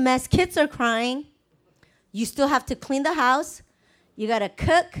 House is a mess. Kids are crying. You still have to clean the house. You got to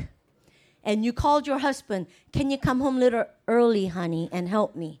cook. And you called your husband, can you come home a little early, honey, and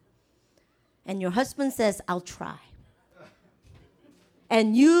help me? And your husband says, I'll try.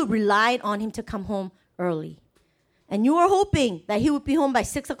 And you relied on him to come home early. And you were hoping that he would be home by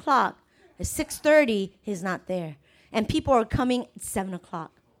 6 o'clock. At 6:30, he's not there. And people are coming at 7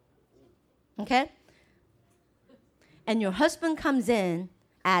 o'clock. Okay? And your husband comes in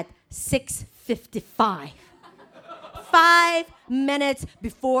at 6:55. 5 minutes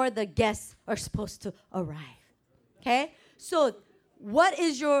before the guests are supposed to arrive. Okay? So, what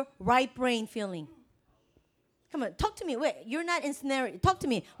is your right brain feeling? Come on, talk to me. Wait, you're not in scenario. Talk to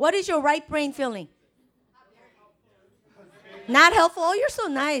me. What is your right brain feeling? Not helpful? Oh, you're so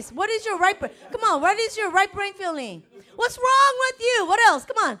nice. What is your right brain? Come on, what is your right brain feeling? What's wrong with you? What else?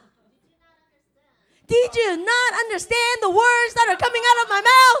 Come on. Did you not understand the words that are coming out of my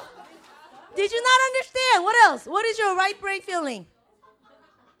mouth? Did you not understand? What else? What is your right brain feeling?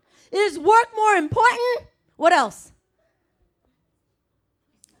 Is work more important? What else?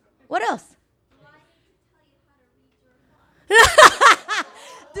 What else? Do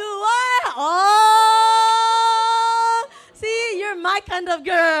I? Oh, see, you're my kind of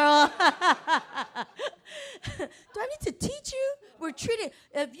girl. Do I need to teach you? We're treated,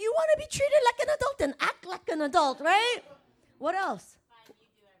 if you want to be treated like an adult, then act like an adult, right? What else?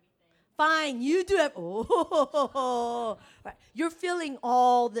 Fine, you do it. Oh, right. You're feeling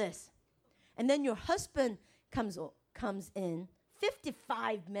all this. And then your husband comes in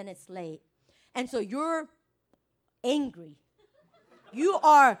 55 minutes late. And so you're angry. You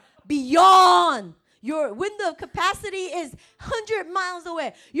are beyond. Your window of capacity is 100 miles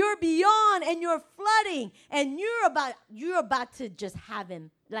away. You're beyond and you're flooding. And you're about to just have him,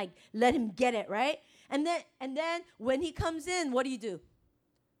 like let him get it, right? And then when he comes in, what do?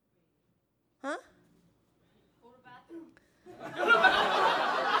 Huh?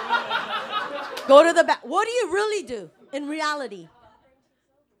 Go to the back. What do you really do in reality?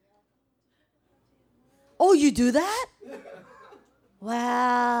 Oh, you do that?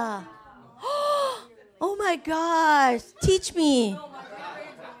 Wow. Oh my gosh. Teach me.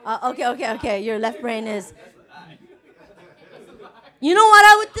 Okay. Your left brain is. You know what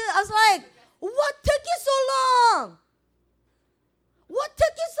I would do? I was like, what took you so long? What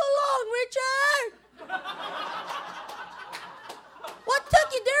took you so long, Richard? What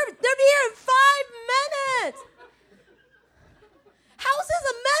took you? They'll be here in 5 minutes. House is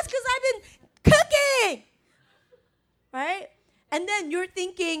a mess because I've been cooking. Right? And then you're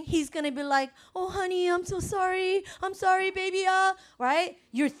thinking he's going to be like, oh, honey, I'm so sorry. I'm sorry, baby. Right?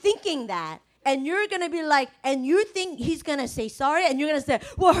 You're thinking that. And you're going to be like, and you think he's going to say sorry. And you're going to say,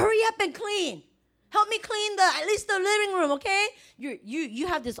 well, hurry up and clean. Help me clean at least the living room, okay? You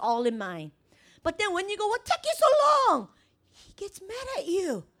have this all in mind. But then when you go, what took you so long? He gets mad at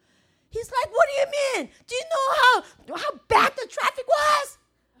you. He's like, what do you mean? Do you know how bad the traffic was?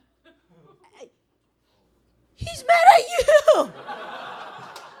 He's mad at you.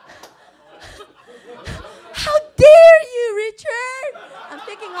 How dare you, Richard? I'm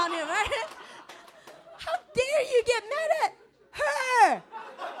picking on him, right? How dare you get mad at her?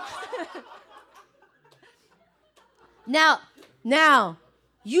 Now,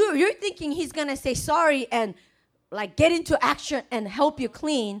 you're thinking he's going to say sorry and like get into action and help you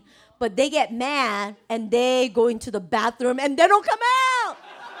clean, but they get mad and they go into the bathroom and they don't come out.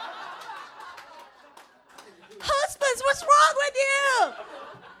 Husbands, what's wrong with you?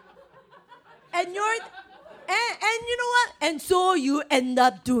 And you know what? And so you end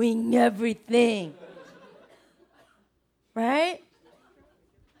up doing everything. Right?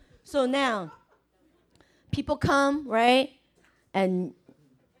 So now, people come, right? And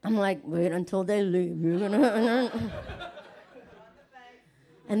I'm like, wait until they leave.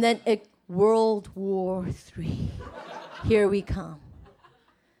 And then World War III. Here we come.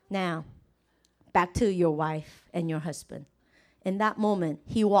 Now, back to your wife and your husband. In that moment,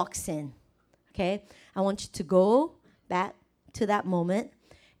 he walks in. Okay? I want you to go back to that moment.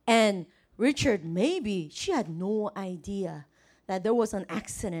 And Richard, maybe she had no idea that there was an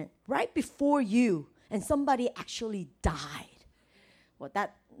accident right before you and somebody actually died. Well,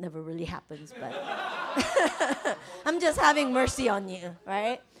 that never really happens, but I'm just having mercy on you,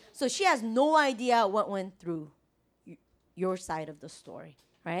 right? So she has no idea what went through your side of the story,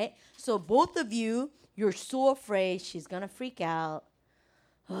 right? So both of you, you're so afraid she's going to freak out,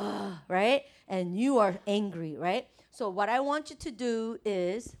 right? And you are angry, right? So what I want you to do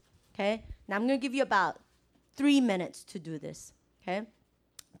is, okay, now I'm going to give you about 3 minutes to do this, okay?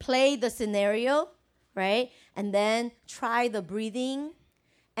 Play the scenario, right? And then try the breathing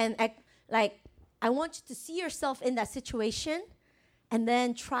and act like I want you to see yourself in that situation and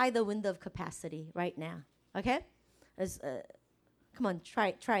then try the window of capacity right now. Okay? Come on, try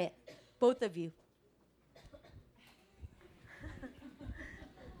it. Both of you.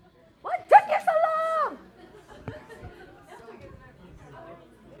 What took you so long?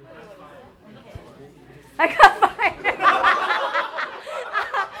 I can't find it.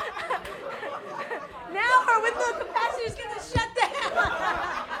 Now her window of capacity is going to shut down.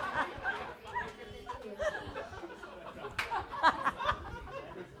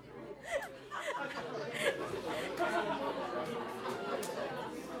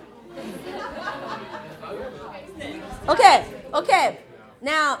 Okay.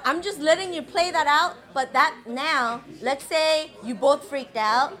 Now, I'm just letting you play that out, but now, let's say you both freaked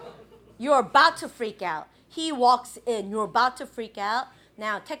out. You're about to freak out. He walks in. You're about to freak out.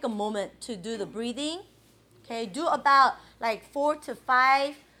 Now, take a moment to do the breathing. Okay, do about like 4 to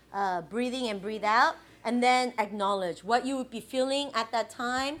 5 breathing and breathe out, and then acknowledge what you would be feeling at that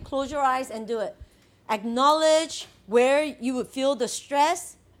time. Close your eyes and do it. Acknowledge where you would feel the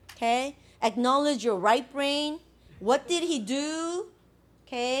stress. Okay, acknowledge your right brain. What did he do?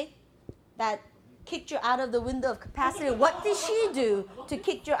 Okay, that kicked you out of the window of capacity. What did she do to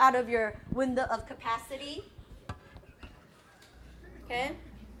kick you out of your window of capacity? Okay.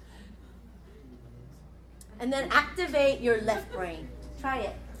 And then activate your left brain. Try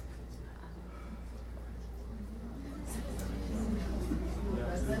it.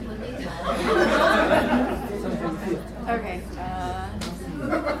 Okay.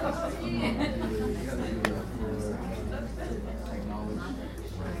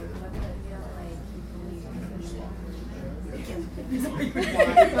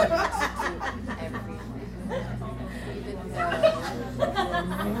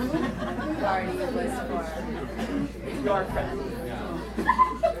 Party was for your friend.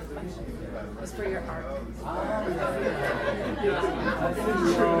 It was for your art.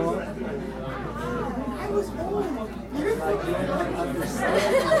 I was home. I didn't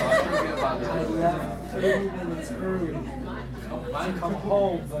understand. I left 30 minutes early to come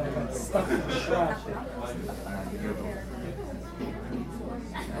home, but I got stuck in traffic.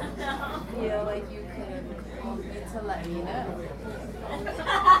 I feel like you could have called me to let me know.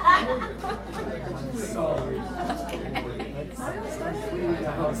 Sorry. Let's leave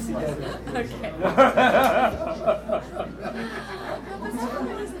the house together.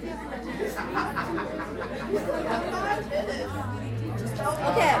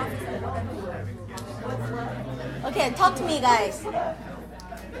 Okay. Okay, talk to me, guys.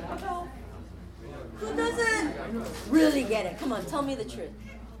 Who doesn't really get it? Come on, tell me the truth.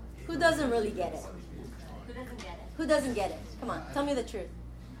 Who doesn't really get it? Who doesn't get it? Come on, tell me the truth.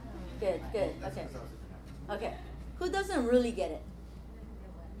 Good. Okay. Who doesn't really get it?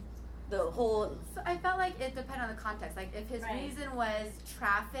 The whole... So I felt like it depended on the context. Like if his reason was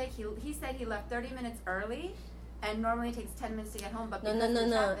traffic, he said he left 30 minutes early, and normally it takes 10 minutes to get home. But No.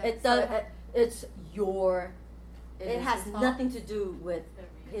 traffic, It so does. It's your... It is has his fault? nothing to do with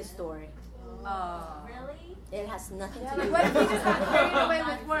his story. Really? It has nothing Yeah, to do like with what if he just got carried away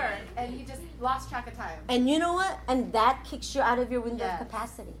with work and he just lost track of time? And you know what? And that kicks you out of your window Yes. of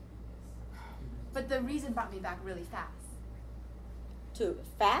capacity. But the reason brought me back really fast. Too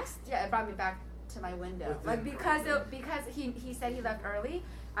fast? Yeah, it brought me back to my window. Like because he said he left early,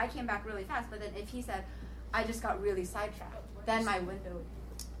 I came back really fast. But then if he said I just got really sidetracked, then my window.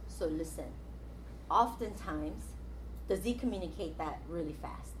 So listen. Oftentimes, does he communicate that really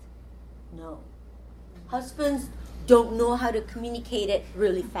fast? No. Husbands don't know how to communicate it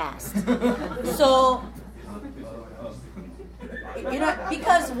really fast. So, you know,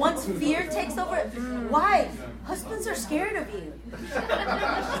 because once fear takes over, wives, husbands are scared of you.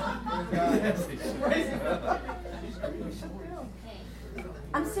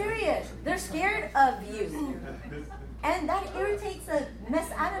 I'm serious. They're scared of you. And that irritates the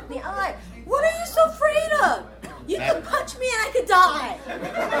mess out of me. I'm like, what are you so afraid of? You could punch me and I could die.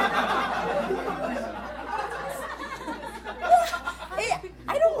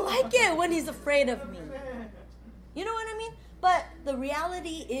 I don't like it when he's afraid of me. You know what I mean? But the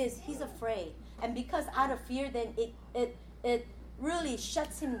reality is he's afraid. And because out of fear, then it really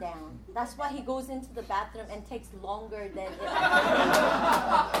shuts him down. That's why he goes into the bathroom and takes longer than it.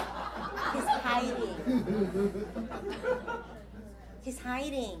 He's hiding. He's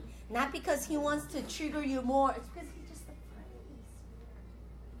hiding. Not because he wants to trigger you more. It's because he's just afraid.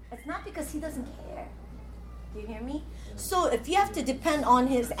 It's not because he doesn't care. Do you hear me? So if you have to depend on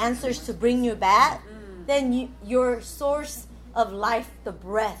his answers to bring you back, then your source of life, the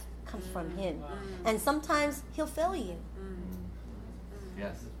breath, comes from him. And sometimes he'll fail you.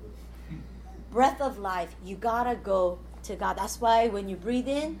 Yes. breath of life, you gotta go to God. That's why when you breathe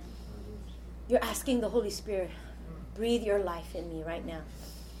in, you're asking the Holy Spirit, breathe your life in me right now.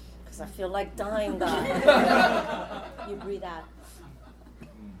 Because I feel like dying, God. You breathe out.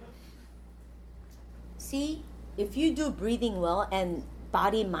 See, if you do breathing well and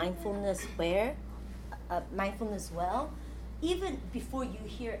body mindfulness well, even before you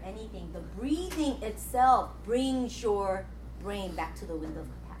hear anything, the breathing itself brings your brain back to the window of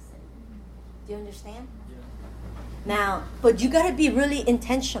capacity. Do you understand? Yeah. Now, but you got to be really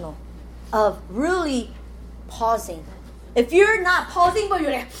intentional of really pausing. If you're not pausing, but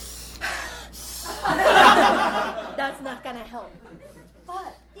you're like, that's not going to help.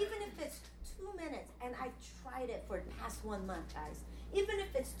 But even if it's 2 minutes, and I've tried it for the past 1 month, guys, even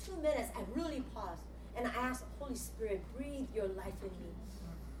if it's 2 minutes, I really pause. And I ask, Holy Spirit, breathe your life in me.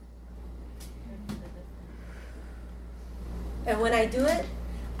 And when I do it,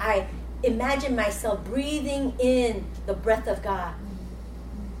 I imagine myself breathing in the breath of God.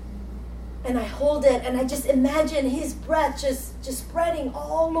 And I hold it, and I just imagine His breath just spreading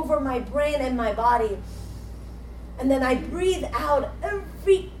all over my brain and my body. And then I breathe out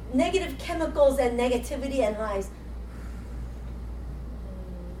every negative chemicals and negativity and lies.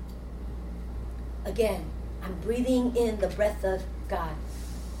 Again, I'm breathing in the breath of God.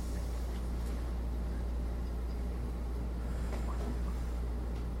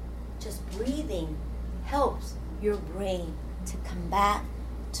 Just breathing helps your brain to come back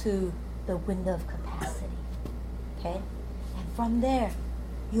to the window of capacity. Okay? And from there,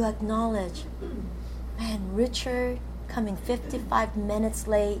 you acknowledge, man, Richard coming 55 minutes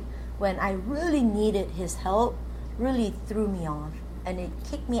late when I really needed his help really threw me off. And it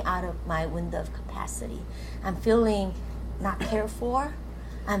kicked me out of my window of capacity. I'm feeling not cared for.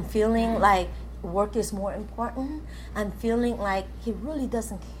 I'm feeling like work is more important. I'm feeling like he really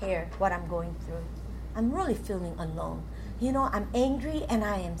doesn't care what I'm going through. I'm really feeling alone. You know, I'm angry and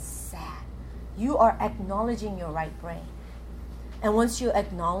I am sad. You are acknowledging your right brain. And once you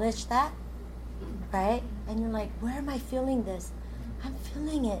acknowledge that, right, and you're like, where am I feeling this? I'm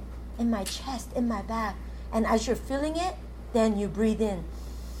feeling it in my chest, in my back. And as you're feeling it, then you breathe in.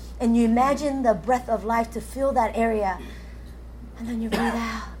 And you imagine the breath of life to fill that area. And then you breathe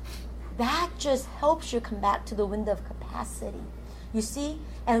out. That just helps you come back to the window of capacity. You see?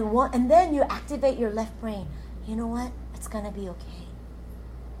 And then you activate your left brain. You know what? It's going to be okay.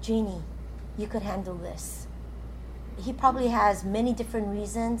 Jeannie, you could handle this. He probably has many different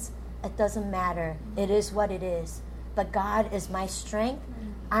reasons. It doesn't matter. It is what it is. But God is my strength.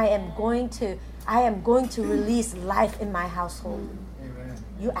 I am going to release life in my household. Amen.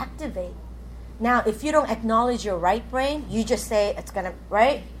 You activate. Now, if you don't acknowledge your right brain, you just say it's gonna,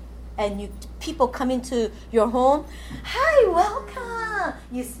 right? And people come into your home, hi, welcome.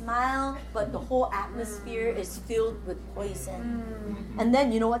 You smile, but the whole atmosphere is filled with poison. And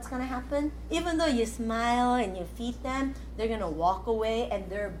then you know what's gonna happen? Even though you smile and you feed them, they're gonna walk away, and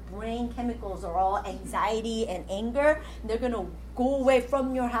their brain chemicals are all anxiety and anger. And they're gonna go away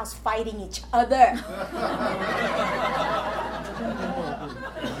from your house fighting each other.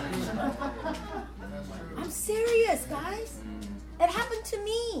 I'm serious, guys. It happened to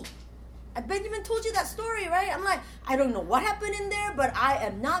me. Benjamin told you that story, right? I'm like, I don't know what happened in there, but I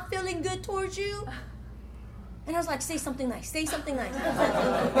am not feeling good towards you. And I was like, say something nice. Say something nice.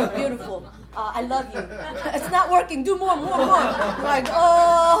 You're beautiful. I love you. It's not working. Do more. I'm like,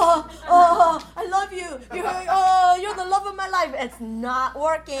 I love you. You're the love of my life. It's not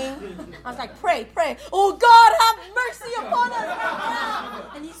working. I was like, pray. Oh, God, have mercy upon us right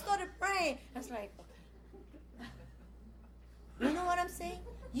now. And he started praying. I was like, okay. You know what I'm saying?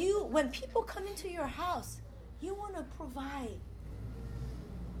 When people come into your house, you want to provide.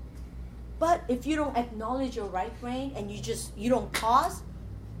 But if you don't acknowledge your right brain and you don't pause,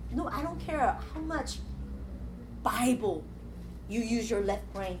 no, I don't care how much Bible you use your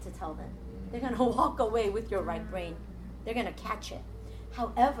left brain to tell them. They're going to walk away with your right brain. They're going to catch it.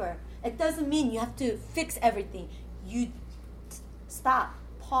 However, it doesn't mean you have to fix everything. You stop,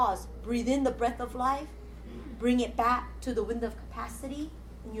 pause, breathe in the breath of life, bring it back to the window of capacity,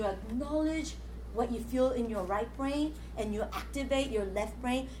 and you acknowledge what you feel in your right brain, and you activate your left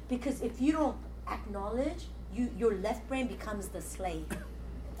brain. Because if you don't acknowledge, your left brain becomes the slave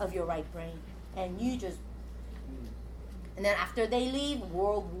of your right brain. And then after they leave,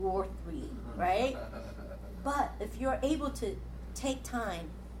 World War III, right? But if you're able to take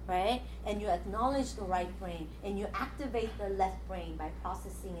time, right, and you acknowledge the right brain, and you activate the left brain by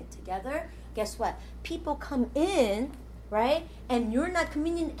processing it together, guess what? People come in, right? And you're not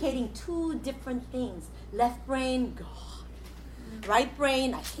communicating two different things. Left brain, God. right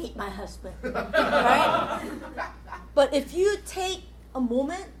brain, I hate my husband. Right? But if you take a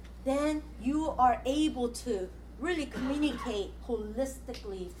moment, then you are able to really communicate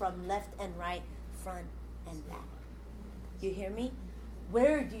holistically from left and right, front and back. You hear me?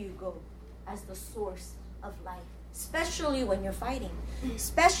 Where do you go as the source of life? Especially when you're fighting.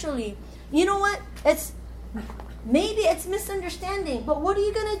 Especially, you know what? Maybe it's misunderstanding, but what are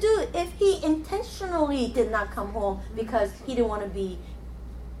you going to do if he intentionally did not come home because he didn't want to be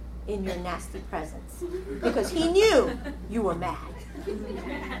in your nasty presence? Because he knew you were mad.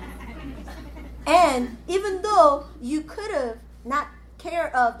 And even though you could have not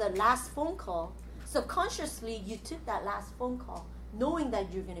cared of the last phone call, subconsciously you took that last phone call knowing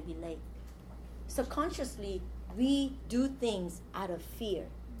that you're going to be late. Subconsciously, we do things out of fear,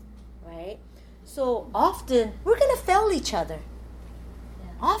 right? So often, we're going to fail each other.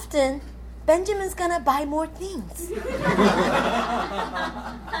 Often, Benjamin's going to buy more things.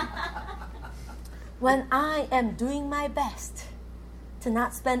 When I am doing my best to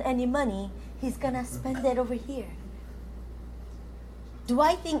not spend any money, he's going to spend it over here. Do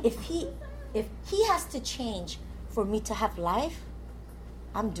I think if he has to change for me to have life,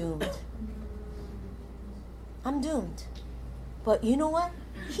 I'm doomed. I'm doomed. But you know what?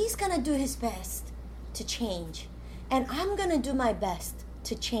 He's going to do his best to change. And I'm going to do my best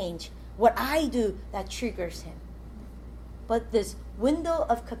to change what I do that triggers him. But this window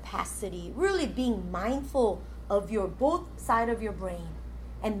of capacity, really being mindful of your both side of your brain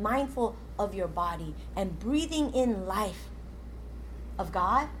and mindful of your body and breathing in life of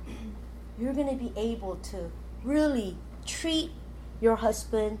God, you're going to be able to really treat your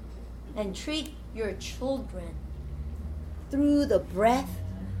husband and treat your children through the breath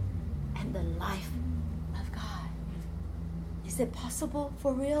and the life of God. Is it possible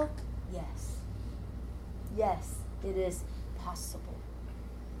for real? Yes. Yes, it is possible.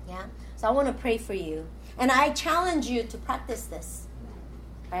 Yeah? So I want to pray for you. And I challenge you to practice this.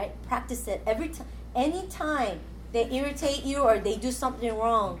 Right? Practice it every time. Anytime they irritate you or they do something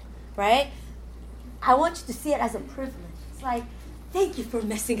wrong, right? I want you to see it as a privilege. It's like, thank you for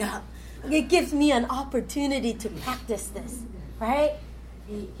messing up. It gives me an opportunity to practice this, right?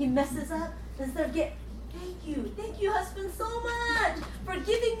 He messes up, instead of thank you, husband, so much for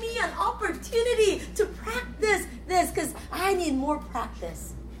giving me an opportunity to practice this, because I need more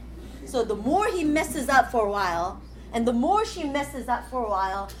practice. So the more he messes up for a while, and the more she messes up for a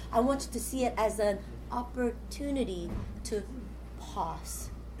while, I want you to see it as an opportunity to pause.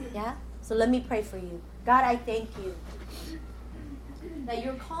 Yeah? So let me pray for you. God, I thank you that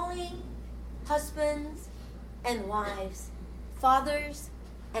you're calling husbands and wives, fathers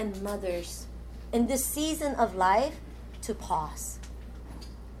and mothers in this season of life to pause.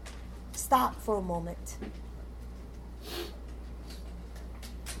 Stop for a moment.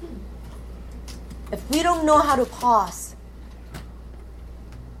 If we don't know how to pause,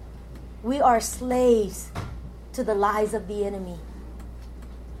 we are slaves to the lies of the enemy.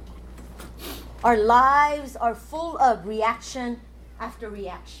 Our lives are full of reaction after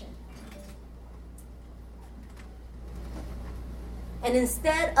reaction. And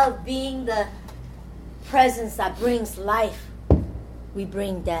instead of being the presence that brings life, we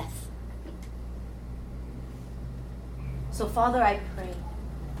bring death. So, Father, I pray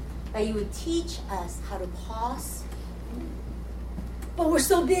that you would teach us how to pause. But we're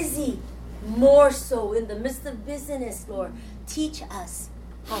so busy. More so in the midst of busyness, Lord. Teach us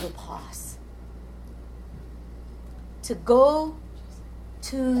how to pause. To go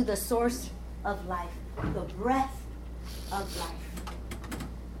to the source of life, the breath of life.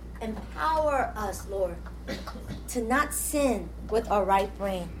 Empower us, Lord, to not sin with our right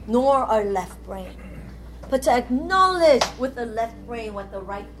brain, nor our left brain, but to acknowledge with the left brain what the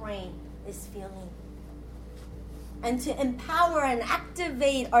right brain is feeling. And to empower and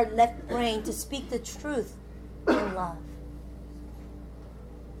activate our left brain to speak the truth in love.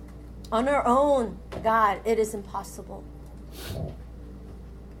 On our own, God, it is impossible.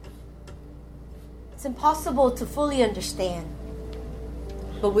 It's impossible to fully understand.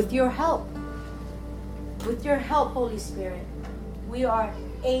 But with your help, Holy Spirit, we are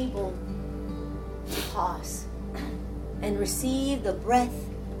able to pause and receive the breath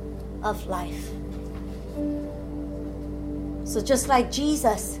of life. So just like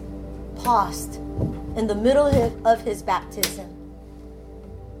Jesus paused in the middle of his baptism,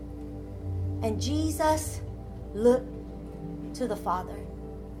 and Jesus looked to the Father.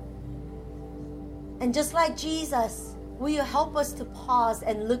 And just like Jesus, will you help us to pause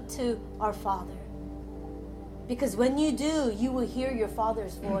and look to our Father? Because when you do, you will hear your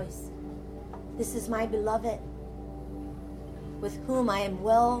Father's voice. This is my beloved. with whom I am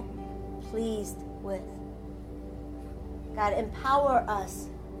well pleased with. God, empower us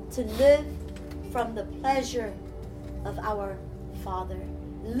to live from the pleasure of our Father.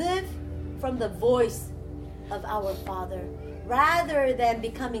 Live from the voice of our Father, rather than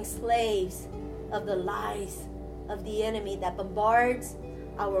becoming slaves of the lies of the enemy that bombards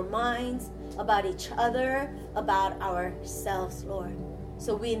our minds about each other, about ourselves, Lord.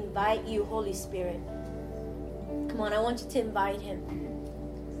 So we invite you, Holy Spirit. Come on, I want you to invite him.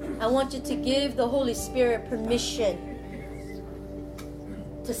 I want you to give the Holy Spirit permission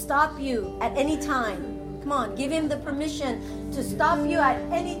to stop you at any time. Come on, give him the permission to stop you at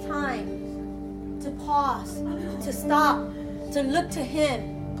any time. To pause, to stop, to look to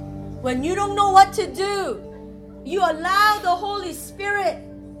him. When you don't know what to do, you allow the Holy Spirit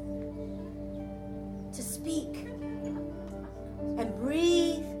to speak and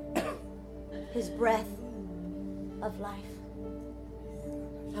breathe his breath of life.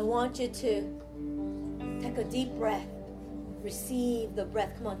 I want you to take a deep breath. Receive the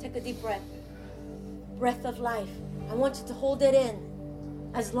breath. Come on, take a deep breath. Breath of life. I want you to hold it in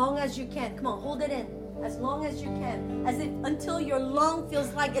as long as you can. Come on, hold it in as long as you can. Until your lung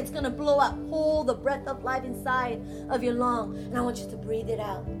feels like it's going to blow up. Hold the breath of life inside of your lung. And I want you to breathe it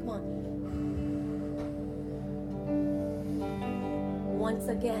out. Come on. Once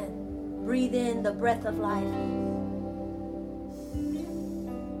again, breathe in the breath of life.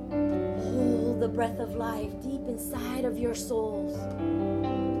 Hold the breath of life deep inside of your souls.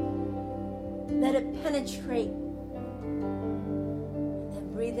 Let it penetrate.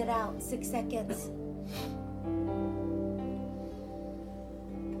 And breathe it out. 6 seconds.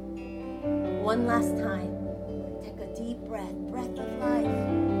 One last time. Take a deep breath. Breath of life.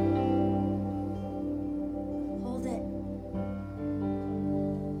 Hold it.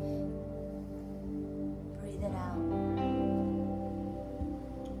 Breathe it out.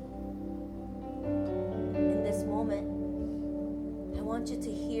 In this moment, I want you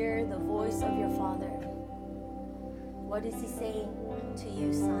to hear the voice of your Father. What is he saying to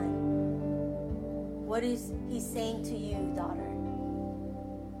you, son? What is he saying to you, daughter?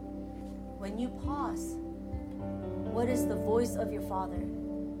 When you pause, what is the voice of your Father?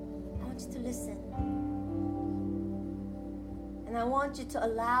 I want you to listen. And I want you to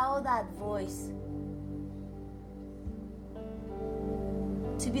allow that voice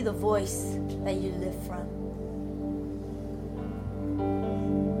to be the voice that you live from.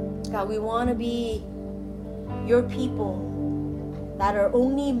 God, we want to be your people that are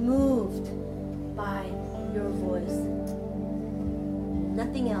only moved by your voice.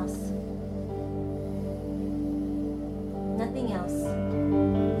 Nothing else. Nothing else.